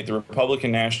 2008 the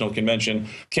Republican National Convention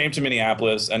came to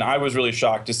Minneapolis, and I was really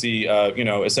shocked to see you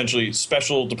know, essentially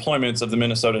special deployments of the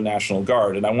Minnesota National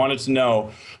Guard. And I wanted to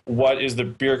know what is the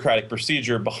bureaucratic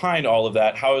procedure behind all of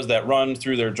that? How is that run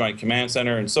through their Joint Command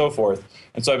Center and so forth?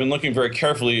 And so I've been looking very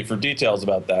carefully for details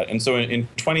about that. And so in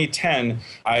 2010,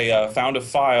 I found a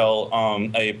file,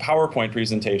 a PowerPoint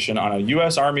presentation on a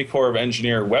U.S. Army Corps of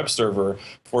Engineer web server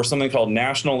for something called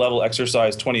National Level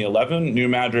Exercise 2011, New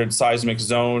Madrid Seismic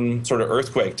Zone sort of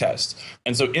earthquake test.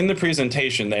 And so in the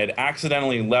presentation, they had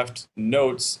accidentally left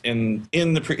notes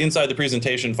inside the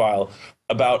presentation file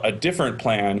about a different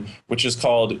plan, which is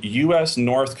called U.S.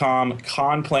 Northcom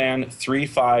Con Plan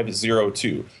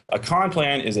 3502. A con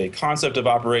plan is a concept of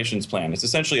operations plan. It's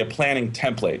essentially a planning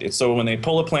template. It's so when they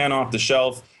pull a plan off the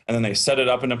shelf and then they set it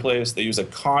up in a place, they use a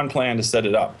con plan to set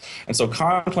it up. And so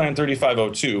Con Plan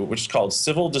 3502, which is called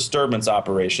Civil Disturbance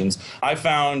Operations, I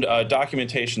found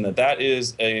documentation that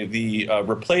is the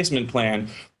replacement plan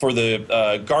for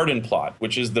the Garden Plot,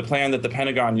 which is the plan that the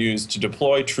Pentagon used to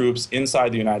deploy troops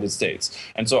inside the United States.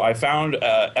 And so I found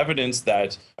evidence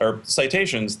that, or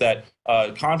citations that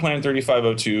Con Plan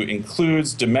 3502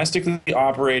 includes domestically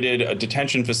operated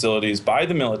detention facilities by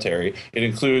the military. It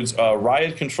includes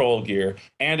riot control gear,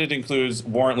 and it includes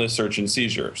warrantless search and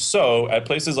seizure. So at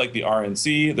places like the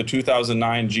RNC, the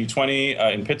 2009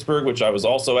 G20 in Pittsburgh, which I was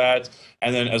also at,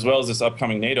 and then as well as this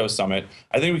upcoming NATO summit,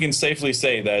 I think we can safely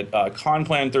say that Con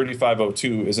Plan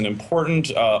 3502 is an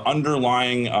important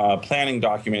underlying planning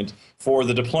document for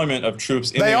the deployment of troops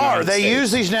in the United States. They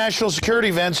use these national security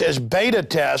events as beta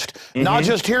test, not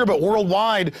just here, but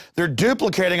worldwide. They're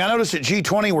duplicating. I noticed at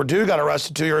G20 where Dew got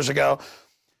arrested 2 years ago,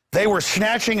 they were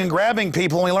snatching and grabbing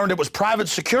people, and we learned it was private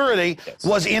security,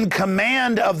 was in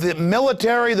command of the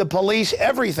military, the police,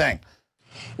 everything.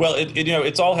 Well,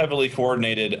 it's all heavily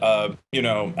coordinated,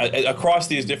 across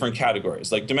these different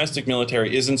categories. Like domestic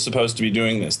military isn't supposed to be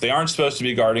doing this. They aren't supposed to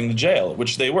be guarding the jail,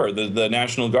 which they were. The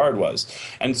National Guard was.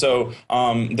 And so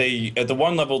they, at the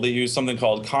one level, they use something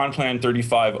called Con Plan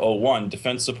 3501,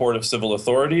 Defense Support of Civil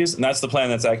Authorities. And that's the plan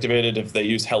that's activated if they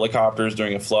use helicopters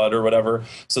during a flood or whatever.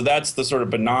 So that's the sort of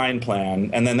benign plan.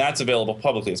 And then that's available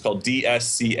publicly. It's called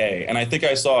DSCA. And I think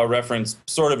I saw a reference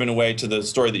sort of in a way to the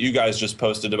story that you guys just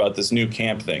posted about this new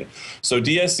camp thing. So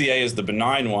DSCA is the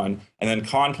benign one, and then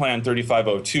Con Plan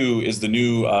 3502 is the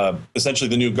new, essentially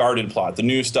the new guarded plot, the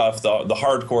new stuff, the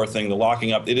hardcore thing, the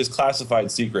locking up. It is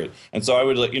classified secret. And so I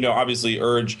would, obviously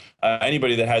urge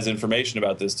anybody that has information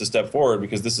about this to step forward,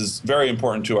 because this is very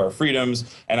important to our freedoms.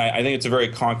 And I think it's a very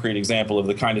concrete example of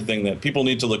the kind of thing that people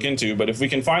need to look into. But if we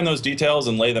can find those details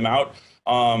and lay them out,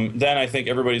 then I think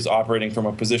everybody's operating from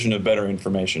a position of better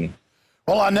information.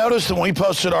 Well, I noticed that when we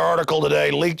posted our article today,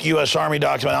 leaked U.S. Army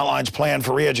document outlines plan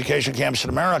for re-education camps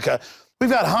in America, we've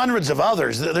got hundreds of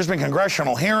others. There's been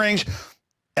congressional hearings,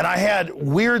 and I had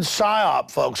weird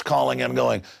PSYOP folks calling him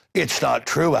going, "It's not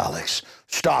true, Alex.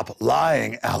 Stop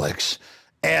lying, Alex."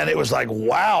 And it was like,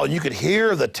 wow, you could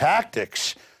hear the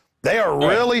tactics. They are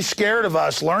really scared of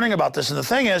us learning about this. And the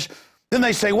thing is, then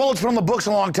they say, well, it's been on the books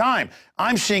a long time.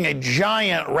 I'm seeing a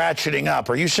giant ratcheting up.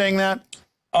 Are you seeing that?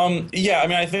 Yeah, I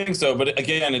mean, I think so. But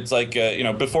again, it's like,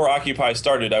 before Occupy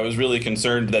started, I was really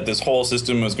concerned that this whole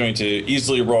system was going to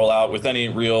easily roll out with any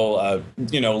real,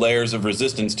 layers of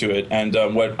resistance to it. And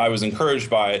what I was encouraged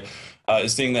by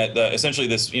is seeing that essentially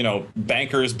this,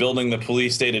 bankers building the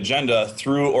police state agenda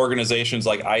through organizations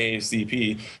like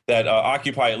IACP, that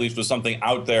Occupy at least was something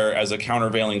out there as a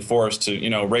countervailing force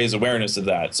to, raise awareness of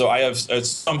that. So I have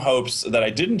some hopes that I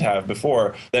didn't have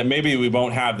before, that maybe we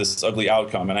won't have this ugly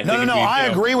outcome. And I think I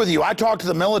agree with you. I talked to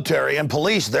the military and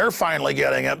police. They're finally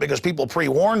getting it because people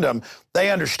pre-warned them.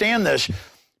 They understand this.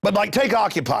 But like, take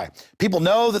Occupy. People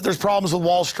know that there's problems with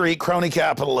Wall Street, crony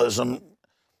capitalism,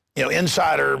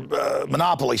 insider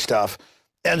monopoly stuff.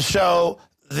 And so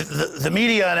the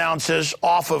media announces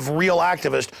off of real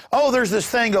activists, oh, there's this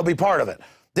thing, go be part of it.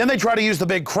 Then they try to use the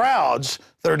big crowds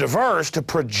that are diverse to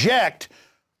project,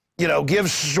 give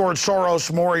George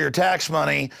Soros more of your tax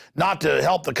money, not to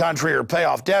help the country or pay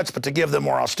off debts, but to give them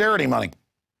more austerity money.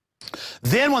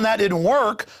 Then when that didn't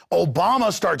work,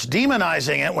 Obama starts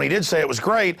demonizing it when he did say it was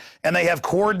great, and they have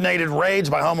coordinated raids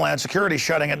by Homeland Security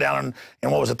shutting it down in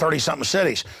what was it, 30-something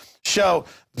cities. So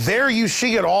there you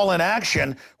see it all in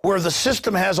action, where the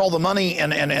system has all the money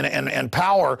and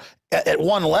power at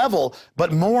one level,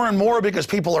 but more and more, because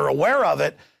people are aware of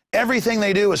it, everything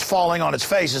they do is falling on its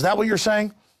face. Is that what you're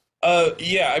saying?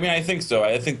 Yeah, I mean, I think so.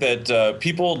 I think that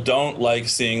people don't like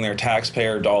seeing their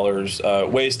taxpayer dollars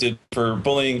wasted for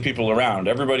bullying people around.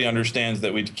 Everybody understands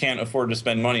that we can't afford to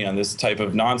spend money on this type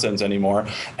of nonsense anymore.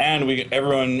 And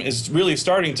everyone is really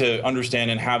starting to understand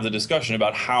and have the discussion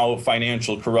about how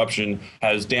financial corruption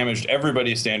has damaged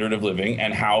everybody's standard of living,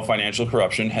 and how financial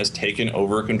corruption has taken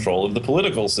over control of the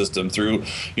political system through,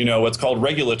 what's called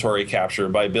regulatory capture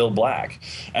by Bill Black.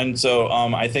 And so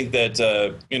I think that,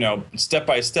 step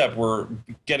by step, we're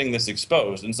getting this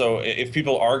exposed. And so if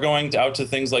people are going out to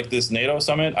things like this NATO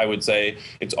summit, I would say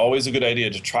it's always a good idea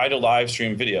to try to live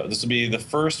stream video. This will be the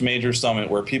first major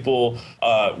summit where people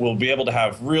will be able to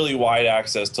have really wide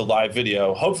access to live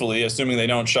video, hopefully, assuming they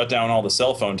don't shut down all the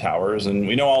cell phone towers. And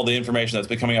we know all the information that's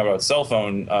been coming out about cell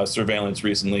phone surveillance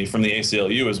recently from the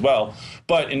ACLU as well.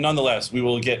 But nonetheless, we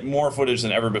will get more footage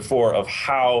than ever before of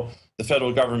how the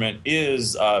federal government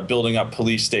is building up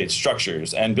police state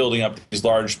structures and building up these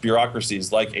large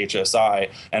bureaucracies like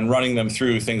HSI, and running them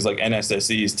through things like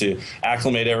NSSEs to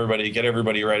acclimate everybody, get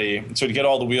everybody ready, so to get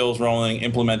all the wheels rolling,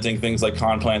 implementing things like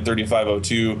Con Plan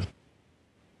 3502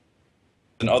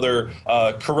 and other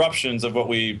corruptions of what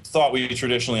we thought we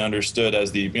traditionally understood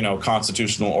as the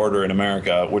constitutional order in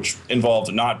America, which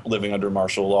involved not living under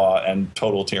martial law and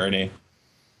total tyranny.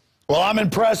 Well, I'm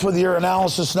impressed with your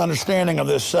analysis and understanding of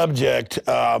this subject.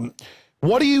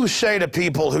 What do you say to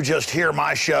people who just hear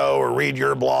my show or read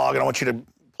your blog? And I want you to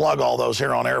plug all those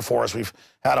here on air for us. We've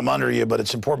had them under you, but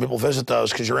it's important people visit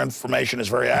those because your information is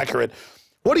very accurate.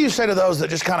 What do you say to those that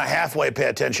just kind of halfway pay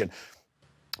attention,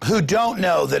 who don't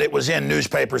know that it was in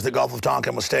newspapers that Gulf of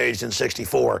Tonkin was staged in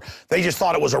 '64? They just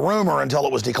thought it was a rumor until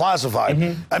it was declassified.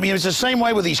 Mm-hmm. I mean, it's the same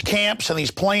way with these camps and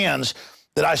these plans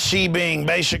that I see being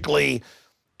basically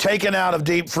taken out of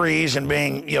deep freeze and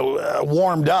being,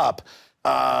 warmed up.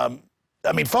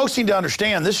 I mean, folks need to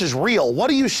understand this is real. What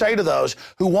do you say to those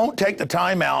who won't take the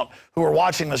time out, who are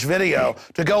watching this video,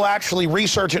 to go actually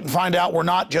research it and find out we're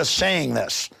not just saying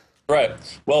this? Right.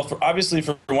 Well, obviously,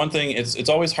 for one thing, it's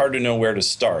always hard to know where to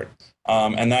start.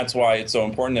 And that's why it's so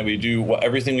important that we do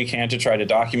everything we can to try to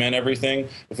document everything.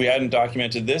 If we hadn't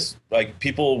documented this, like,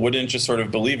 people wouldn't just sort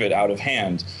of believe it out of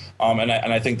hand. And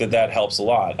I think that helps a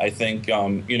lot. I think,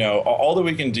 you know, all that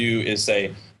we can do is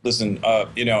say, listen,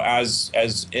 you know, as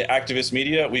activist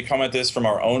media, we come at this from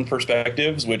our own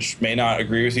perspectives, which may not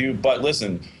agree with you, but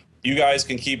listen, you guys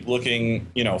can keep looking,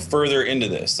 you know, further into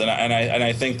this, and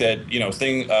I think that, you know,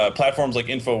 platforms like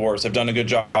Infowars have done a good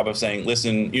job of saying,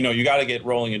 listen, you know, you got to get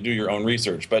rolling and do your own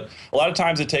research. But a lot of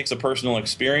times it takes a personal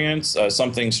experience,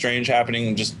 something strange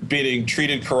happening, just being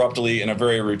treated corruptly in a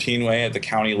very routine way at the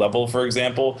county level, for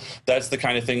example. That's the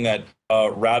kind of thing that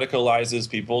radicalizes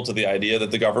people to the idea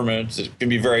that the government can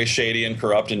be very shady and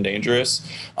corrupt and dangerous.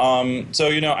 So,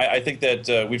 you know, I think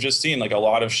that we've just seen like a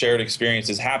lot of shared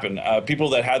experiences happen. People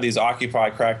that had these Occupy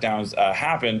crackdowns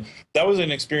happen, that was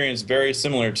an experience very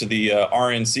similar to the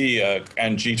RNC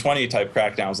and G20 type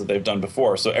crackdowns that they've done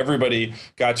before. So everybody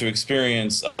got to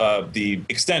experience the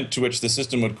extent to which the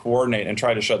system would coordinate and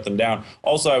try to shut them down.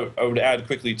 Also, I would add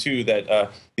quickly, too,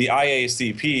 that the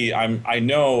IACP, I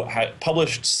know, had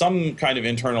published some kind of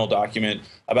internal document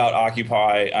about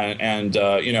Occupy and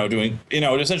you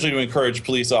know, essentially to encourage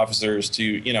police officers to,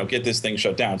 you know, get this thing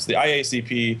shut down. So the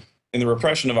IACP in the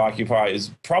repression of Occupy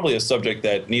is probably a subject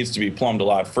that needs to be plumbed a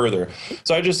lot further.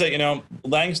 So I just say, you know,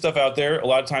 laying stuff out there, a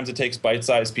lot of times it takes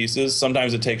bite-sized pieces.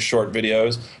 Sometimes it takes short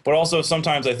videos, but also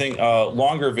sometimes I think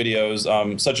longer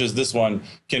videos, such as this one,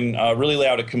 can really lay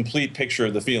out a complete picture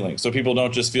of the feeling. So people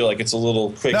don't just feel like it's a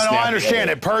little quick snap. No, I understand.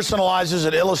 It personalizes,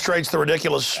 it illustrates the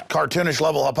ridiculous, cartoonish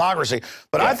level of hypocrisy.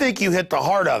 But yeah. I think you hit the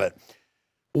heart of it.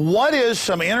 What is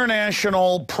some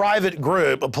international private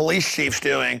group of police chiefs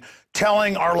doing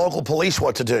telling our local police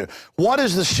what to do? What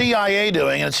is the CIA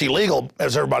doing, and it's illegal,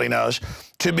 as everybody knows,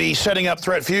 to be setting up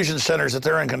threat fusion centers that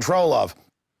they're in control of?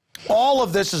 All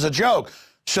of this is a joke.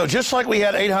 So just like we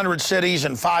had 800 cities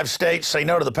and 5 states say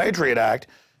no to the Patriot Act,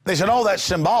 they said, oh, that's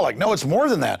symbolic. No, it's more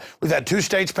than that. We've had 2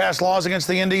 states pass laws against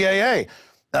the NDAA.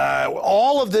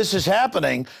 All of this is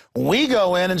happening. We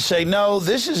go in and say, no,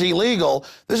 this is illegal.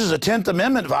 This is a 10th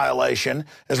Amendment violation.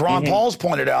 As Ron Paul's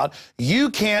pointed out, you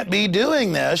can't be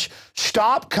doing this.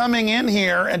 Stop coming in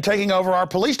here and taking over our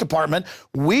police department.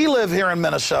 We live here in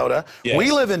Minnesota. Yes.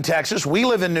 We live in Texas. We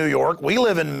live in New York. We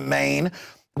live in Maine.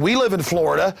 We live in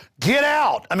Florida. Get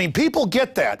out. I mean, people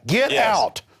get that. Get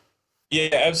out. Yeah,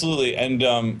 absolutely.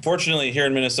 And fortunately, here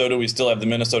in Minnesota, we still have the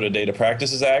Minnesota Data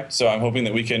Practices Act. So I'm hoping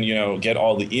that we can, you know, get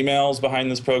all the emails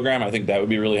behind this program. I think that would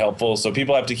be really helpful. So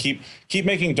people have to keep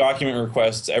making document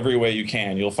requests every way you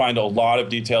can. You'll find a lot of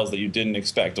details that you didn't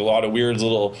expect. A lot of weird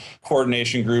little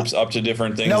coordination groups up to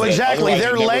different things. No, exactly.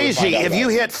 They're lazy. If you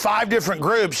hit 5 different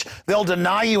groups, they'll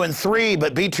deny you in 3,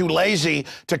 but be too lazy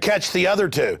to catch the other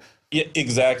 2. Yeah,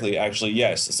 exactly, actually,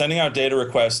 yes. Sending out data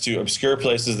requests to obscure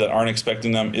places that aren't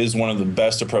expecting them is one of the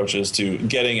best approaches to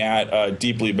getting at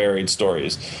deeply buried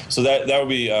stories. So that would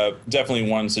be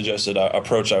definitely one suggested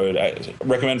approach I would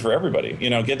recommend for everybody. You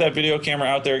know, get that video camera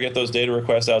out there, get those data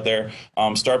requests out there,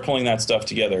 start pulling that stuff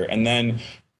together. And then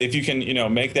if you can, you know,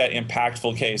 make that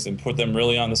impactful case and put them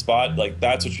really on the spot, like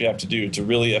that's what you have to do to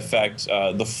really affect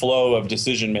the flow of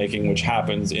decision making, which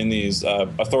happens in these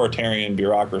authoritarian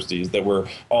bureaucracies that we're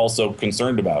all so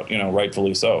concerned about, you know,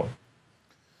 rightfully so.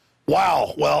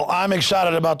 Wow. Well, I'm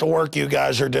excited about the work you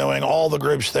guys are doing, all the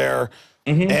groups there.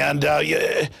 And I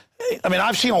mean,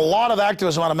 I've seen a lot of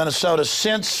activism out of Minnesota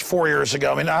since 4 years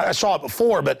ago. I mean, I saw it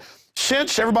before, but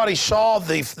since everybody saw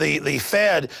the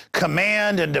Fed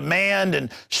command and demand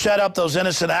and set up those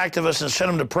innocent activists and send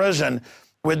them to prison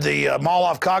with the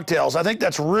Molotov cocktails, I think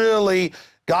that's really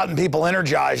gotten people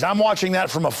energized. I'm watching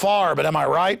that from afar, but am I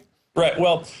right? Right.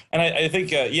 Well, and I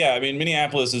think, yeah, I mean,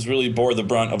 Minneapolis has really bore the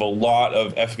brunt of a lot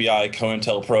of FBI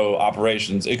COINTELPRO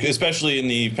operations, especially in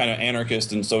the kind of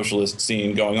anarchist and socialist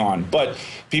scene going on. But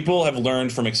people have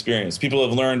learned from experience. People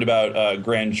have learned about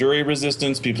grand jury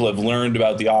resistance. People have learned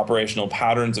about the operational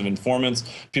patterns of informants.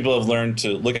 People have learned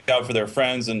to look out for their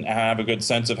friends and have a good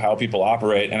sense of how people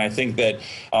operate. And I think that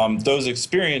those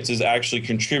experiences actually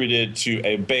contributed to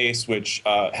a base which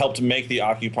helped make the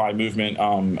Occupy movement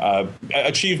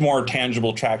achieve more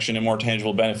tangible traction and more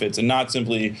tangible benefits, and not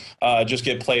simply just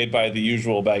get played by the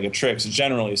usual bag of tricks,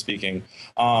 generally speaking.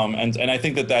 And I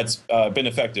think that that's been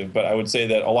effective. But I would say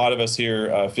that a lot of us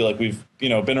here feel like we've, you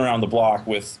know, been around the block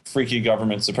with freaky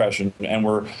government suppression, and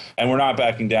we're not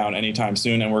backing down anytime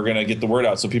soon, and we're going to get the word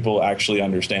out so people actually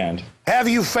understand. Have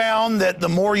you found that the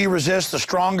more you resist, the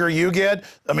stronger you get?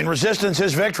 I mean, resistance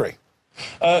is victory.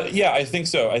 Yeah, I think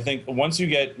so. I think once you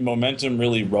get momentum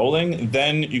really rolling,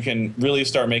 then you can really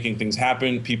start making things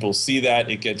happen. People see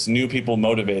that. It gets new people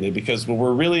motivated, because what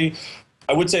we're really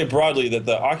I would say broadly that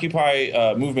the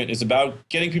Occupy movement is about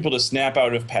getting people to snap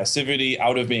out of passivity,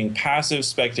 out of being passive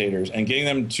spectators, and getting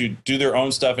them to do their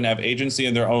own stuff and have agency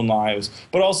in their own lives,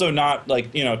 but also not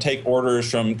like, you know, take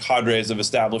orders from cadres of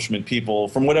establishment people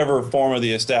from whatever form of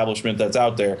the establishment that's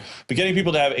out there, but getting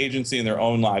people to have agency in their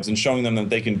own lives and showing them that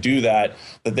they can do that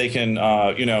they can,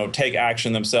 you know, take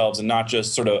action themselves and not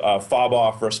just sort of fob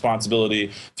off responsibility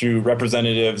through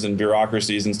representatives and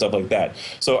bureaucracies and stuff like that.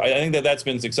 So I think that that's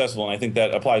been successful, and I think that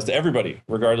applies to everybody,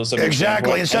 regardless of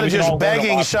exactly. Instead of just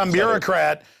begging some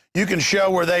bureaucrat, you can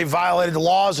show where they violated the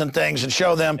laws and things and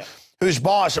show them who's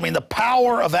boss. I mean, the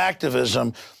power of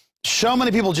activism. So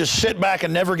many people just sit back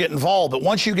and never get involved. But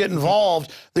once you get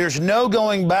involved, there's no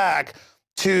going back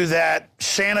to that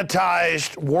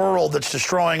sanitized world that's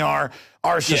destroying our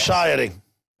society. Yes.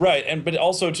 Right, but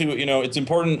also too, you know, it's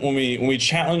important when we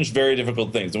challenge very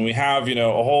difficult things, when we have, you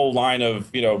know, a whole line of,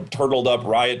 you know, turtled up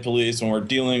riot police, when we're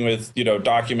dealing with, you know,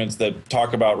 documents that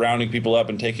talk about rounding people up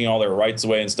and taking all their rights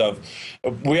away and stuff.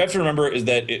 We have to remember is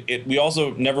that we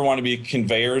also never want to be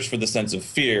conveyors for the sense of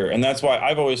fear, and that's why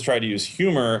I've always tried to use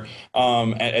humor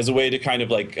as a way to kind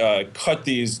of like cut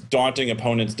these daunting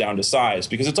opponents down to size,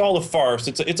 because it's all a farce.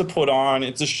 It's a put on.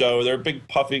 It's a show. They're big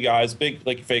puffy guys, big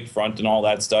like fake front and all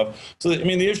that stuff. So I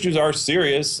mean, the issues are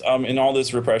serious in all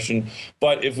this repression,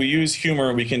 but if we use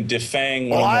humor, we can defang.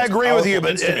 Well, I agree with you,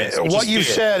 but what you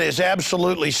said is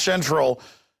absolutely central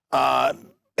at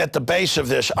the base of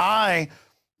this. I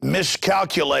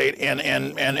miscalculate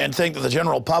and think that the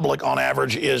general public, on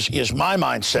average, is my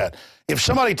mindset. If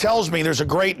somebody tells me there's a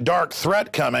great dark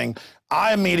threat coming,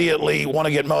 I immediately want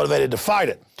to get motivated to fight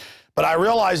it. But I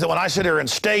realize that when I sit here and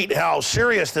state how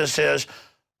serious this is,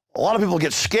 a lot of people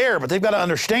get scared, but they've got to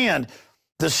understand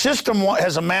the system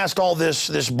has amassed all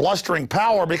this blustering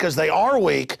power because they are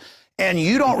weak, and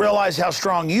you don't realize how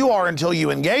strong you are until you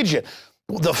engage it.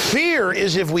 The fear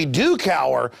is if we do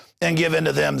cower and give in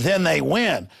to them, then they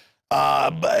win.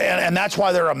 And that's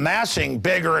why they're amassing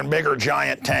bigger and bigger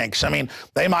giant tanks. I mean,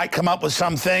 they might come up with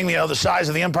something, you know, the size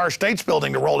of the Empire State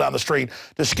Building to roll down the street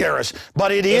to scare us.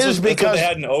 But it is because... That's what they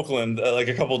had in Oakland like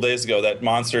a couple of days ago, that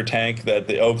monster tank that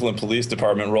the Oakland Police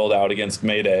Department rolled out against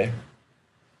May Day.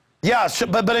 Yeah, so,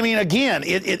 but I mean, again,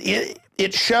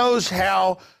 it shows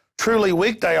how truly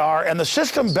weak they are, and the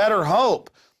system better hope.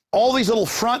 All these little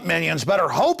front minions better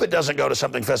hope it doesn't go to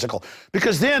something physical,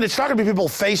 because then it's not going to be people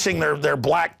facing their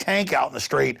black tank out in the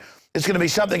street. It's going to be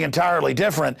something entirely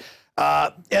different.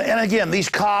 And again, these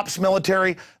cops,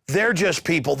 military, they're just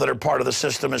people that are part of the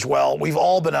system as well. We've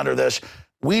all been under this.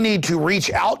 We need to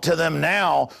reach out to them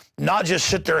now, not just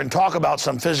sit there and talk about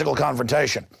some physical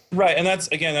confrontation. Right, and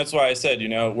that's why I said, you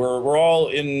know, we're all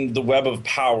in the web of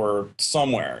power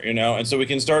somewhere, you know, and so we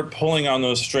can start pulling on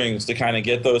those strings to kind of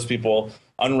get those people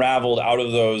unraveled out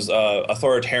of those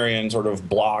authoritarian sort of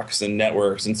blocks and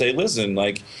networks and say, listen,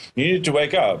 like, you need to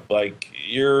wake up. Like,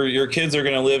 your kids are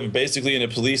going to live basically in a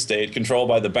police state controlled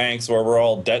by the banks where we're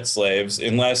all debt slaves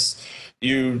unless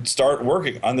you start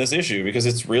working on this issue, because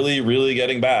it's really, really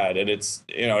getting bad. And it's,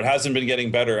 you know, it hasn't been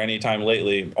getting better anytime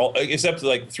lately, except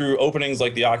like through openings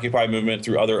like the Occupy movement,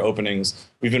 through other openings.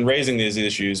 We've been raising these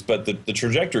issues, but the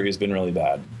trajectory has been really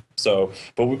bad. So,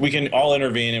 but we can all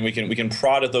intervene, and we can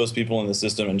prod at those people in the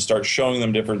system and start showing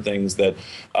them different things that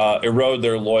erode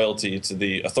their loyalty to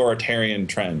the authoritarian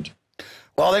trend.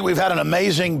 Well, I think we've had an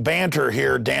amazing banter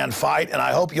here, Dan Feidt, and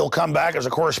I hope you'll come back as a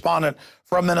correspondent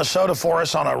from Minnesota for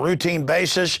us on a routine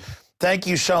basis. Thank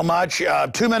you so much.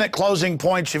 2-minute closing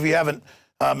points if you haven't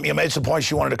you made some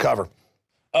points you wanted to cover.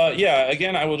 Yeah,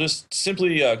 again, I will just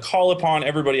simply call upon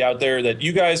everybody out there that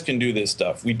you guys can do this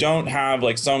stuff. We don't have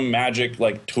like some magic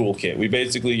like toolkit. We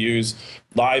basically use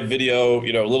live video,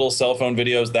 you know, little cell phone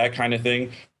videos, that kind of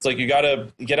thing. It's like you got to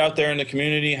get out there in the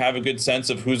community, have a good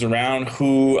sense of who's around,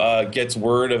 who gets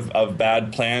word of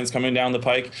bad plans coming down the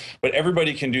pike. But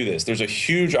everybody can do this. There's a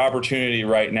huge opportunity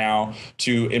right now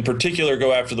to, in particular,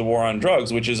 go after the war on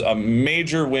drugs, which is a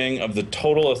major wing of the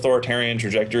total authoritarian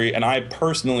trajectory. And I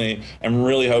personally am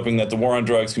really hoping that the war on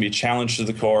drugs can be challenged to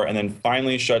the core and then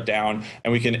finally shut down,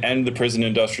 and we can end the prison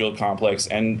industrial complex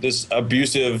and this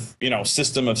abusive, you know,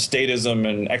 system of statism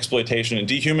and exploitation and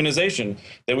dehumanization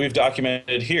that we've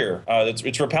documented here.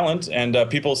 It's repellent, and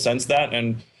people sense that,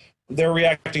 and they're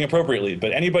reacting appropriately.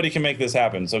 But anybody can make this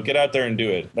happen, so get out there and do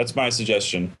it. That's my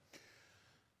suggestion.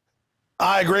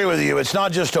 I agree with you. It's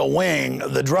not just a wing.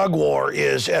 The drug war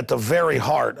is at the very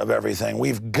heart of everything.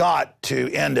 We've got to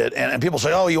end it. And people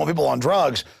say, oh, you want people on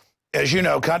drugs. As you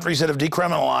know, countries that have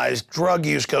decriminalized, drug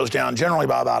use goes down generally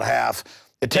by about half.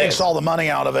 It takes all the money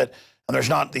out of it. And there's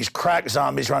not these crack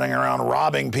zombies running around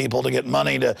robbing people to get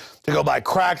money to go buy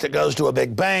crack that goes to a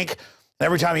big bank. And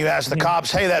every time you ask the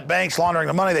cops, hey, that bank's laundering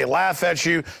the money, they laugh at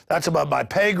you. That's above my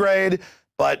pay grade.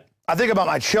 But I think about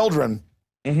my children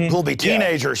who will be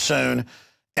teenagers soon,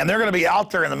 and they're going to be out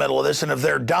there in the middle of this. And if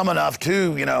they're dumb enough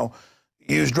to, you know,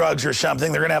 use drugs or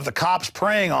something, they're going to have the cops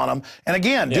preying on them. And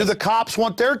again, do the cops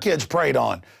want their kids preyed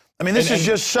on? I mean, this is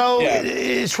just so,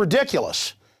 it's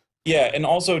ridiculous. Yeah, and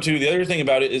also, too, the other thing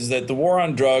about it is that the war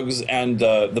on drugs and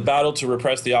the battle to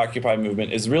repress the Occupy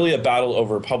movement is really a battle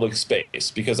over public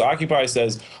space, because Occupy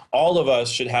says all of us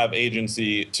should have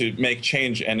agency to make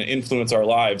change and influence our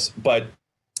lives, but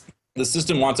the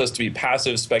system wants us to be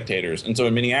passive spectators. And so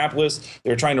in Minneapolis,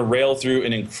 they're trying to rail through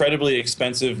an incredibly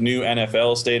expensive new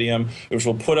NFL stadium, which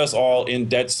will put us all in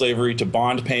debt slavery to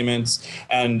bond payments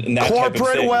and that type of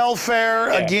corporate thing. welfare,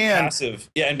 again. Passive,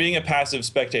 and being a passive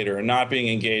spectator and not being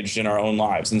engaged in our own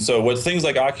lives. And so what things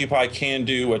like Occupy can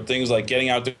do, what things like getting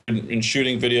out there and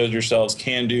shooting videos yourselves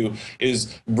can do,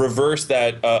 is reverse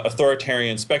that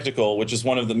authoritarian spectacle, which is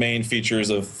one of the main features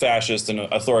of fascist and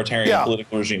authoritarian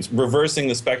political regimes. Reversing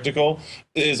the spectacle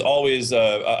is always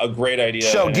a great idea.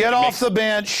 So get off the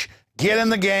bench, get in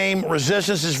the game.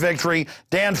 Resistance is victory.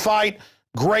 Dan Feidt,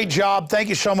 great job. Thank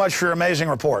you so much for your amazing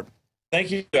report. Thank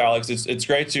you, Alex. It's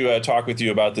great to talk with you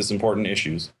about this important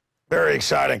issues. Very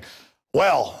exciting.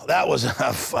 Well, that was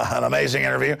an amazing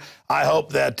interview. I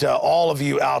hope that all of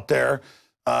you out there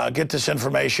get this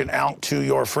information out to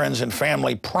your friends and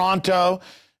family pronto.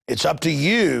 It's up to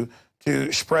you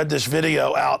to spread this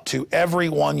video out to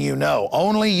everyone you know.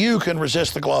 Only you can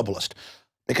resist the globalist.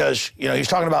 Because, you know, he's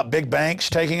talking about big banks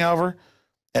taking over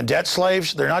and debt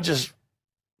slaves. They're not just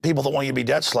people that want you to be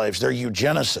debt slaves. They're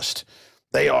eugenicists.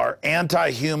 They are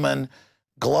anti-human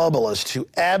globalists who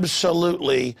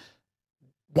absolutely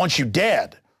want you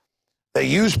dead. They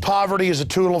use poverty as a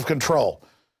tool of control.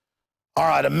 All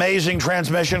right, amazing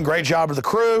transmission. Great job to the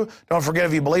crew. Don't forget,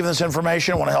 if you believe in this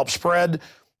information, want to help spread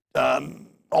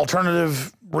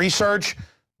alternative research,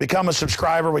 become a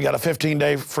subscriber. We got a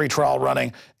 15-day free trial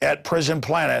running at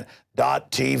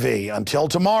prisonplanet.tv. Until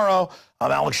tomorrow,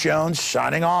 I'm Alex Jones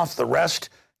signing off. The rest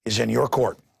is in your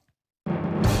court.